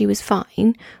thinks that she was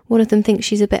fine, one of them thinks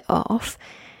she's a bit off.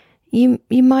 You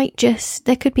might just,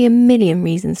 there could be a million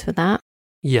reasons for that.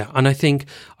 Yeah, and I think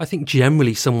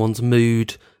generally someone's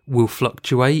mood will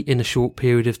fluctuate in a short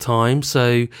period of time,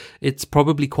 so it's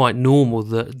probably quite normal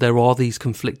that there are these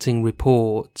conflicting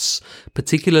reports,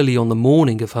 particularly on the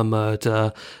morning of her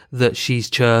murder, that she's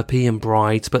chirpy and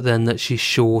bright, but then that she's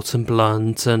short and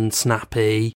blunt and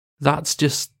snappy. That's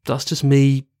just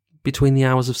me between the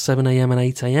hours of 7 a.m. and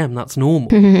 8 a.m. That's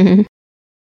normal.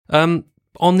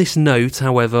 On this note,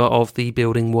 however, of the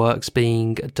building works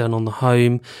being done on the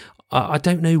home, I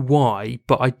don't know why,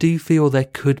 but I do feel there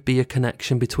could be a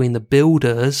connection between the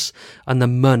builders and the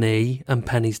money and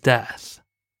Penny's death.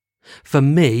 For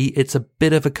me, it's a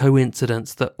bit of a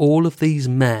coincidence that all of these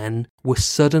men were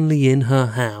suddenly in her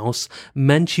house,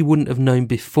 men she wouldn't have known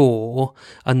before,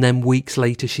 and then weeks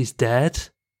later she's dead.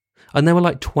 And there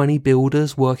were 20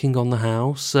 builders working on the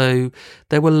house, so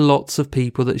there were lots of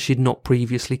people that she'd not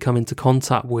previously come into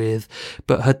contact with,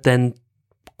 but had then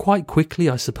quite quickly,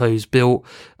 I suppose, built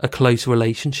a close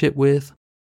relationship with.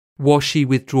 Was she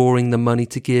withdrawing the money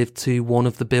to give to one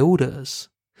of the builders?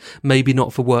 Maybe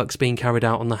not for works being carried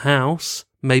out on the house.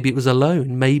 Maybe it was a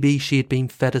loan. Maybe she had been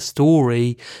fed a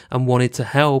story and wanted to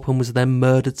help and was then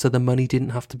murdered so the money didn't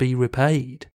have to be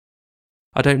repaid.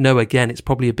 I don't know, again, it's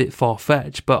probably a bit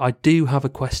far-fetched, but I do have a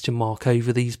question mark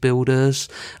over these builders,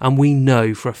 and we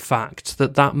know for a fact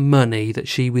that that money that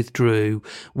she withdrew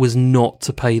was not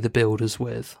to pay the builders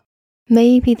with.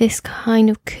 Maybe this kind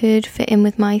of could fit in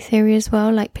with my theory as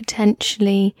well,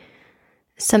 potentially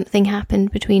something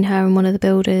happened between her and one of the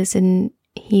builders, and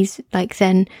he's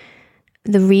then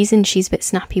the reason she's a bit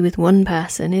snappy with one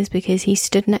person is because he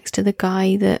stood next to the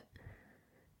guy that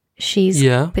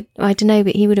but I don't know,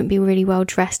 but he wouldn't be really well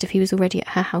dressed if he was already at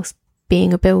her house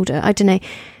being a builder. I don't know,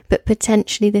 but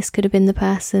potentially this could have been the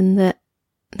person that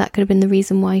could have been the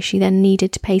reason why she then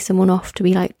needed to pay someone off to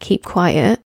be keep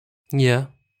quiet. Yeah,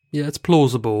 it's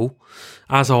plausible,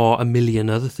 as are a million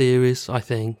other theories, I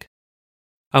think.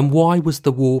 And why was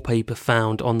the wallpaper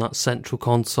found on that central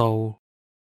console?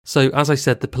 So, as I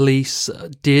said, the police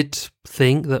did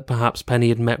think that perhaps Penny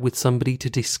had met with somebody to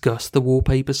discuss the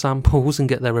wallpaper samples and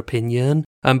get their opinion,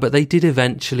 but they did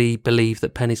eventually believe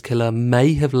that Penny's killer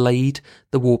may have laid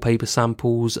the wallpaper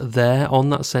samples there on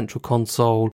that central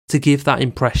console to give that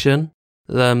impression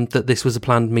that this was a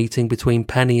planned meeting between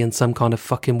Penny and some kind of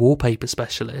fucking wallpaper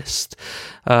specialist.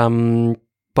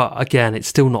 But again, it's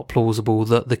still not plausible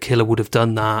that the killer would have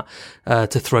done that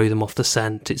to throw them off the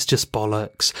scent. It's just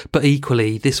bollocks. But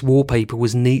equally, this wallpaper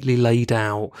was neatly laid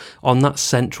out on that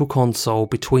central console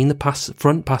between the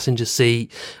front passenger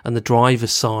seat and the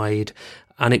driver's side,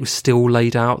 and it was still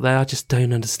laid out there. I just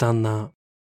don't understand that.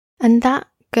 And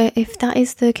if that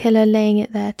is the killer laying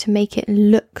it there to make it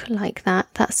look like that,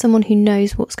 that's someone who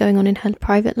knows what's going on in her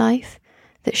private life,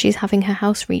 that she's having her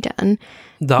house redone.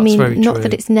 That's very true. Not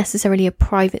that it's necessarily a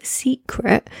private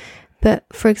secret, but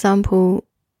for example,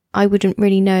 I wouldn't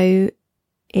really know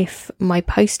if my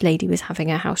post lady was having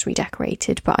her house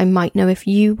redecorated, but I might know if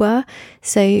you were.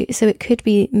 So it could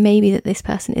be maybe that this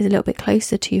person is a little bit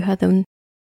closer to her than,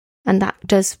 and that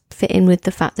does fit in with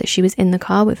the fact that she was in the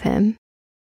car with him.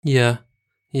 Yeah.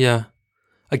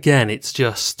 Again, it's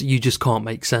just, you just can't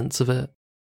make sense of it.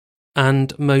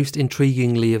 And most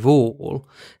intriguingly of all,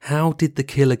 how did the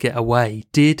killer get away?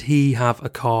 Did he have a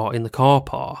car in the car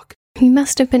park? He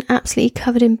must have been absolutely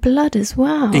covered in blood as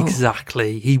well.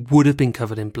 Exactly. He would have been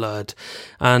covered in blood.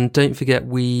 And don't forget,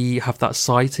 we have that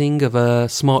sighting of a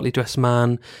smartly dressed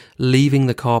man leaving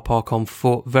the car park on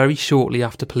foot very shortly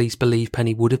after police believe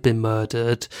Penny would have been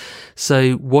murdered.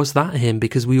 So was that him?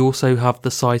 Because we also have the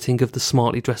sighting of the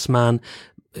smartly dressed man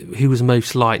who was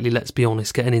most likely, let's be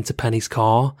honest, getting into Penny's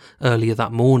car earlier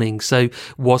that morning. So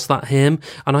was that him?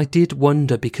 And I did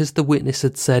wonder, because the witness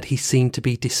had said he seemed to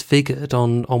be disfigured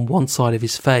on one side of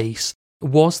his face,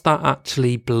 was that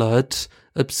actually blood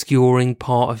obscuring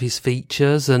part of his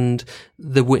features and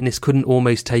the witness couldn't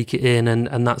almost take it in,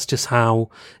 and that's just how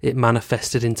it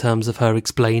manifested in terms of her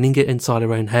explaining it inside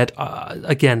her own head?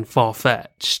 Again,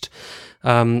 far-fetched.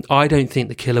 I don't think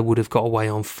the killer would have got away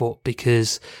on foot,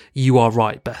 because you are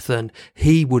right, Bethan.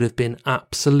 He would have been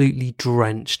absolutely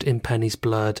drenched in Penny's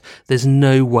blood. There's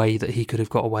no way that he could have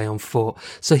got away on foot.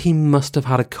 So he must have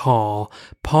had a car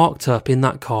parked up in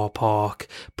that car park,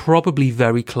 probably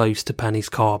very close to Penny's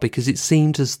car, because it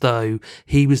seemed as though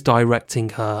he was directing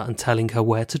her and telling her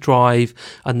where to drive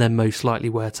and then most likely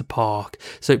where to park.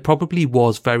 So it probably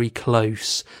was very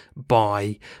close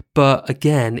by. But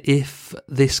again, if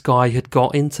this guy had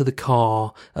got into the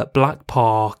car at Black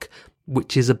Park,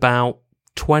 which is about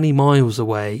 20 miles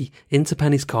away, into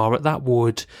Penny's car at that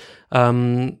wood,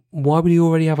 why would he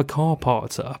already have a car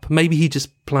parked up? Maybe he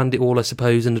just planned it all, I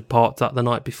suppose, and had parked that the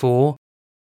night before.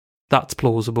 That's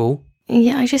plausible.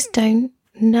 Yeah, I just don't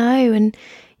know. And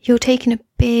you're taking a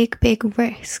big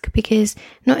risk, because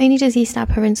not only does he stab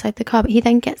her inside the car, but he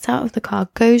then gets out of the car,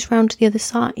 goes round to the other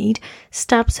side,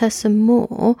 stabs her some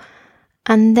more,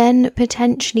 and then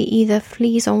potentially either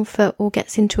flees on foot or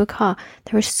gets into a car.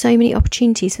 There are so many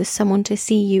opportunities for someone to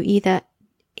see you either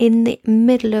in the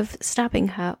middle of stabbing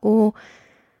her or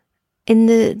in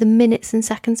the minutes and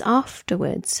seconds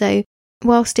afterwards. So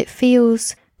whilst it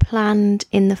feels planned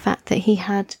in the fact that he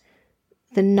had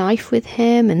the knife with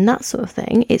him and that sort of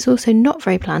thing, it's also not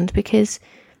very planned, because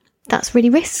that's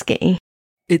really risky.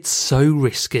 It's so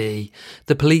risky.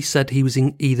 The police said he was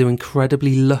either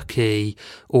incredibly lucky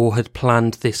or had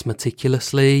planned this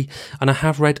meticulously. And I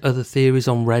have read other theories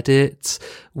on Reddit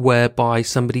whereby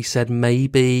somebody said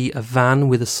maybe a van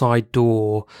with a side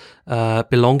door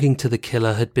belonging to the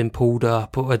killer had been pulled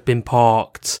up or had been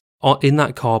parked in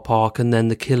that car park, and then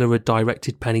the killer had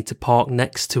directed Penny to park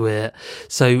next to it.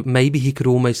 So maybe he could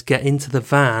almost get into the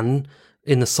van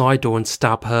in the side door and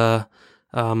stab her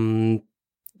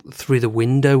through the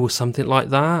window or something like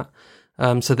that,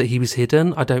 so that he was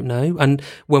hidden. I don't know. And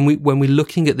when we're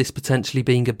looking at this potentially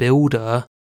being a builder,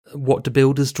 what do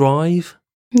builders drive?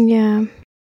 Yeah.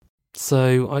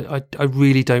 So I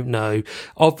really don't know.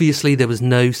 Obviously, there was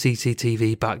no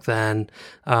CCTV back then,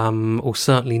 or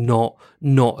certainly not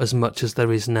as much as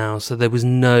there is now. So there was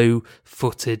no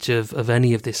footage of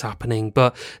any of this happening.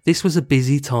 But this was a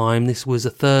busy time. This was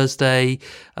a Thursday,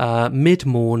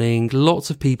 mid-morning. Lots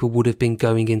of people would have been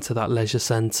going into that leisure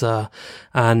centre.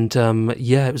 And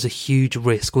it was a huge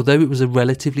risk. Although it was a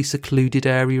relatively secluded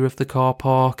area of the car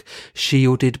park,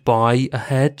 shielded by a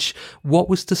hedge, what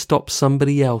was to stop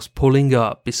somebody else pulling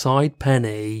up beside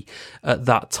Penny at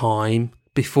that time,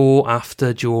 before,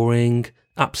 after, during?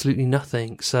 Absolutely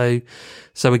nothing. So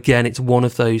again, it's one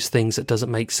of those things that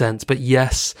doesn't make sense. But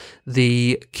yes,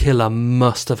 the killer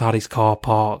must have had his car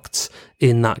parked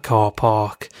in that car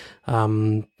park.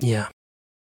 Yeah.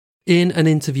 In an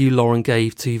interview Lauren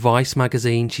gave to Vice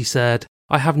magazine, she said,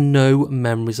 "I have no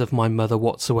memories of my mother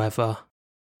whatsoever.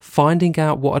 Finding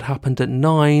out what had happened at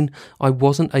 9, I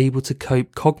wasn't able to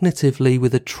cope cognitively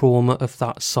with a trauma of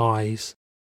that size.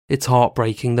 It's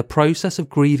heartbreaking. The process of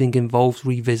grieving involves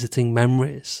revisiting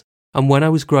memories. And when I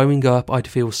was growing up, I'd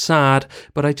feel sad,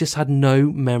 but I just had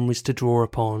no memories to draw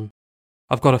upon.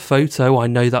 I've got a photo, I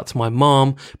know that's my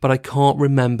mom, but I can't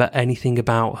remember anything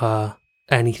about her.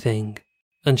 Anything."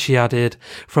 And she added,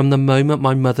 "From the moment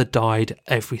my mother died,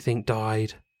 everything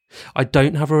died. I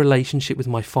don't have a relationship with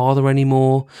my father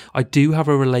anymore. I do have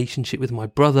a relationship with my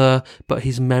brother, but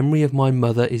his memory of my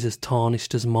mother is as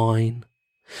tarnished as mine.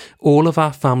 All of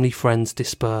our family friends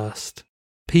dispersed.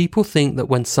 People think that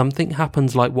when something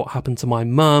happens like what happened to my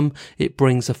mum, it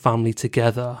brings a family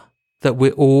together. That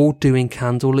we're all doing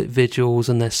candlelit vigils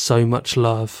and there's so much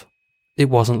love. It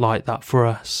wasn't like that for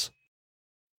us."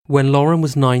 When Lauren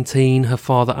was 19, her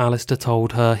father Alistair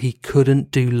told her he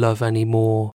couldn't do love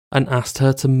anymore and asked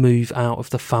her to move out of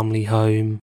the family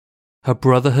home. Her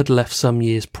brother had left some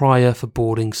years prior for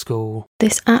boarding school.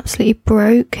 This absolutely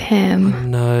broke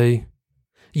him. No.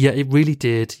 Yeah, it really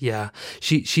did, yeah.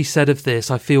 She said of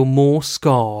this, "I feel more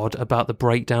scarred about the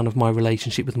breakdown of my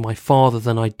relationship with my father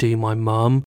than I do my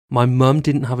mum. My mum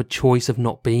didn't have a choice of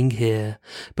not being here,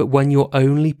 but when your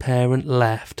only parent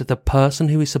left, the person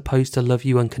who is supposed to love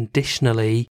you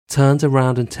unconditionally turns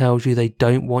around and tells you they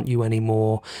don't want you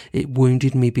anymore. It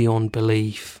wounded me beyond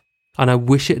belief. And I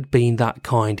wish it had been that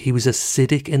kind. He was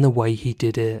acidic in the way he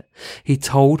did it. He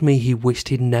told me he wished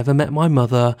he'd never met my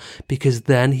mother because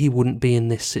then he wouldn't be in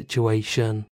this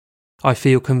situation. I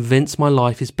feel convinced my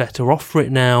life is better off for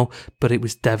it now, but it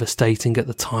was devastating at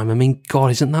the time. I mean, God,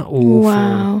 isn't that awful?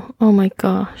 Wow. Oh my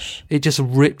gosh. It just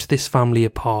ripped this family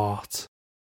apart.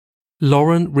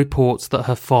 Lauren reports that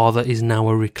her father is now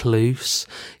a recluse.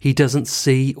 He doesn't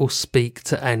see or speak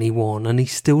to anyone, and he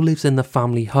still lives in the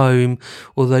family home,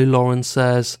 although Lauren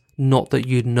says, not that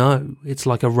you'd know. It's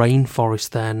like a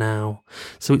rainforest there now.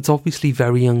 So it's obviously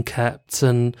very unkept,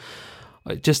 and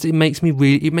it makes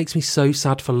me so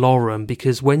sad for Lauren,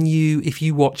 because if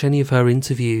you watch any of her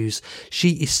interviews,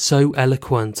 she is so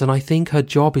eloquent, and I think her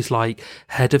job is like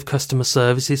head of customer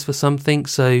services for something.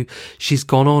 So she's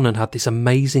gone on and had this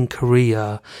amazing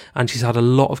career, and she's had a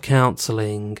lot of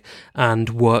counselling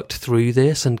and worked through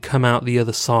this and come out the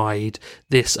other side,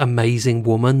 this amazing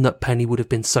woman that Penny would have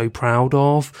been so proud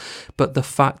of. But the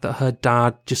fact that her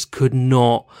dad just could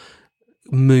not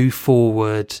move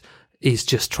forward is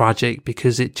just tragic,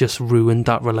 because it just ruined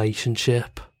that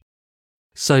relationship.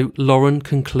 So Lauren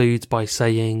concludes by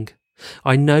saying,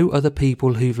 I know other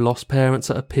people who've lost parents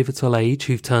at a pivotal age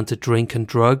who've turned to drink and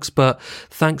drugs, but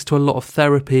thanks to a lot of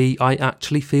therapy, I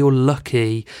actually feel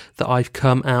lucky that I've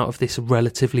come out of this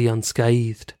relatively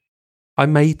unscathed. I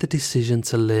made the decision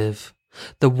to live.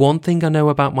 The one thing I know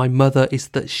about my mother is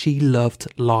that she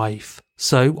loved life,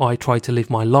 so I try to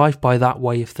live my life by that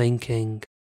way of thinking.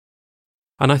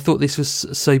 And I thought this was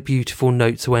so beautiful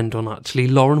note to end on, actually.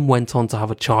 Lauren went on to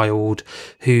have a child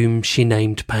whom she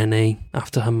named Penny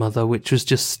after her mother, which was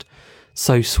just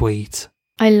so sweet.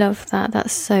 I love that.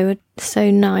 That's so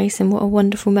nice, and what a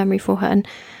wonderful memory for her. And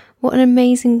what an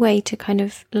amazing way to kind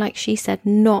of, like she said,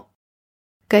 not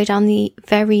go down the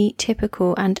very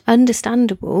typical and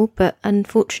understandable, but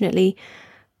unfortunately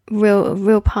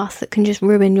real path that can just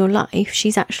ruin your life.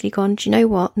 She's actually gone, do you know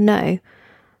what? No.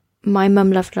 My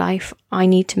mum loved life. I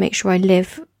need to make sure I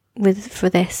live for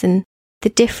this. And the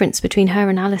difference between her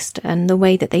and Alistair and the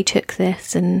way that they took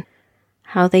this and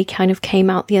how they kind of came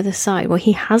out the other side. Well,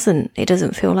 he hasn't, it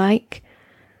doesn't feel like.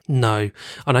 No.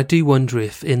 And I do wonder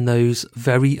if in those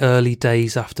very early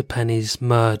days after Penny's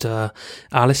murder,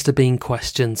 Alistair being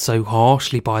questioned so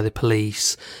harshly by the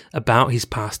police about his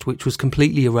past, which was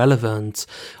completely irrelevant,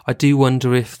 I do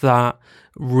wonder if that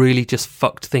really just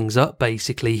fucked things up.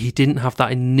 Basically, he didn't have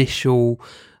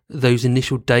those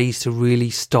initial days to really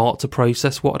start to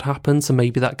process what had happened, so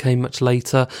maybe that came much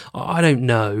later. I don't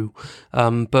know,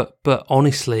 but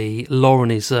honestly, Lauren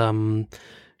is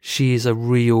she is a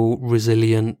real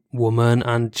resilient woman,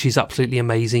 and she's absolutely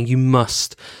amazing. You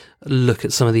must look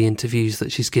at some of the interviews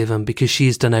that she's given, because she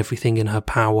has done everything in her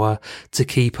power to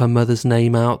keep her mother's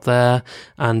name out there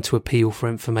and to appeal for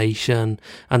information.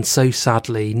 And so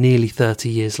sadly, nearly 30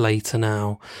 years later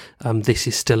now, this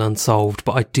is still unsolved.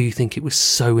 But I do think it was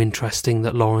so interesting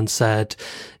that Lauren said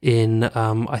in,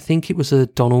 I think it was a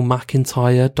Donald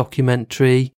McIntyre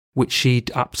documentary, which she'd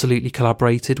absolutely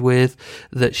collaborated with,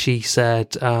 that she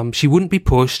said she wouldn't be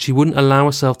pushed, she wouldn't allow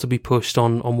herself to be pushed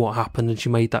on what happened, and she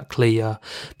made that clear.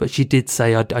 But she did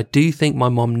say, I do think my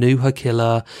mom knew her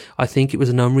killer. I think it was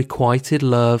an unrequited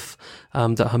love,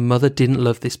 that her mother didn't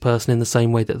love this person in the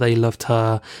same way that they loved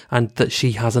her, and that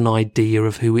she has an idea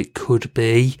of who it could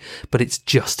be, but it's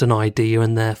just an idea,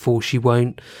 and therefore she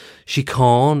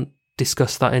can't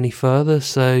discuss that any further.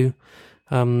 So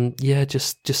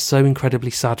just so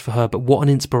incredibly sad for her, but what an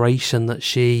inspiration that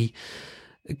she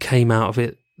came out of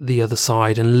it the other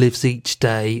side and lives each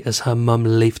day as her mum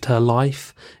lived her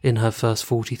life in her first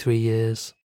 43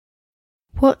 years.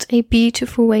 What a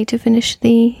beautiful way to finish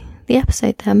the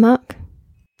episode there, Mark.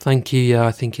 Thank you. Yeah,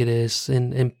 I think it is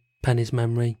in Penny's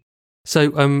memory.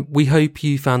 So we hope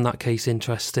you found that case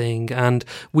interesting, and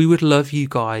we would love you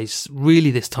guys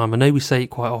really this time. I know we say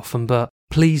it quite often, but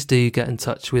please do get in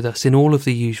touch with us in all of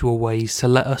the usual ways to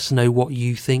let us know what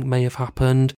you think may have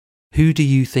happened. Who do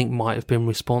you think might have been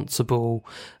responsible?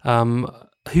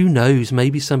 Who knows?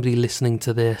 Maybe somebody listening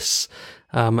to this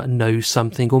knows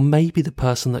something, or maybe the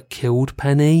person that killed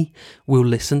Penny will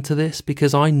listen to this,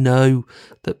 because I know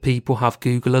that people have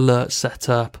Google alerts set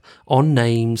up on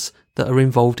names that are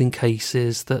involved in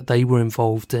cases that they were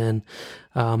involved in.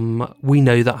 We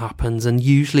know that happens, and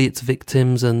usually it's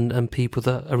victims and people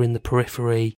that are in the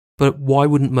periphery. But why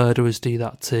wouldn't murderers do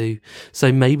that too?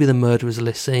 So maybe the murderers are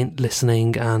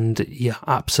listening, and yeah,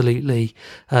 absolutely,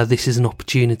 this is an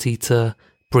opportunity to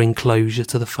bring closure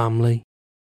to the family.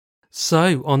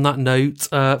 So, on that note,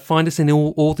 find us in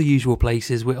all the usual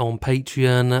places. We're on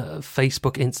Patreon,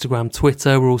 Facebook, Instagram,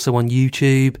 Twitter. We're also on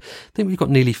YouTube. I think we've got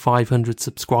nearly 500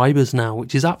 subscribers now,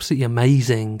 which is absolutely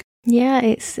amazing. Yeah,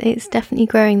 it's definitely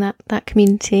growing that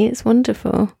community. It's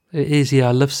wonderful. It is, yeah.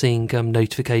 I love seeing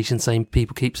notifications saying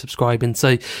people keep subscribing.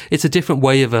 So it's a different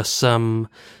way of us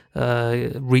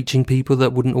reaching people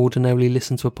that wouldn't ordinarily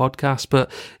listen to a podcast.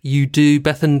 But you do,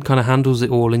 Bethan kind of handles it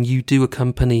all, and you do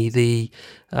accompany the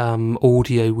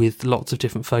audio with lots of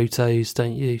different photos,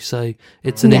 don't you? So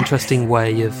it's an interesting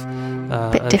way of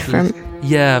bit different.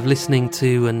 Of listening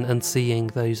to and seeing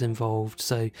those involved.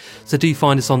 So do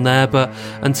find us on there. But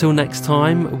until next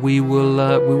time, we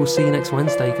will see you next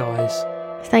Wednesday, guys.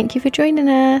 Thank you for joining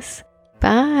us.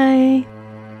 Bye.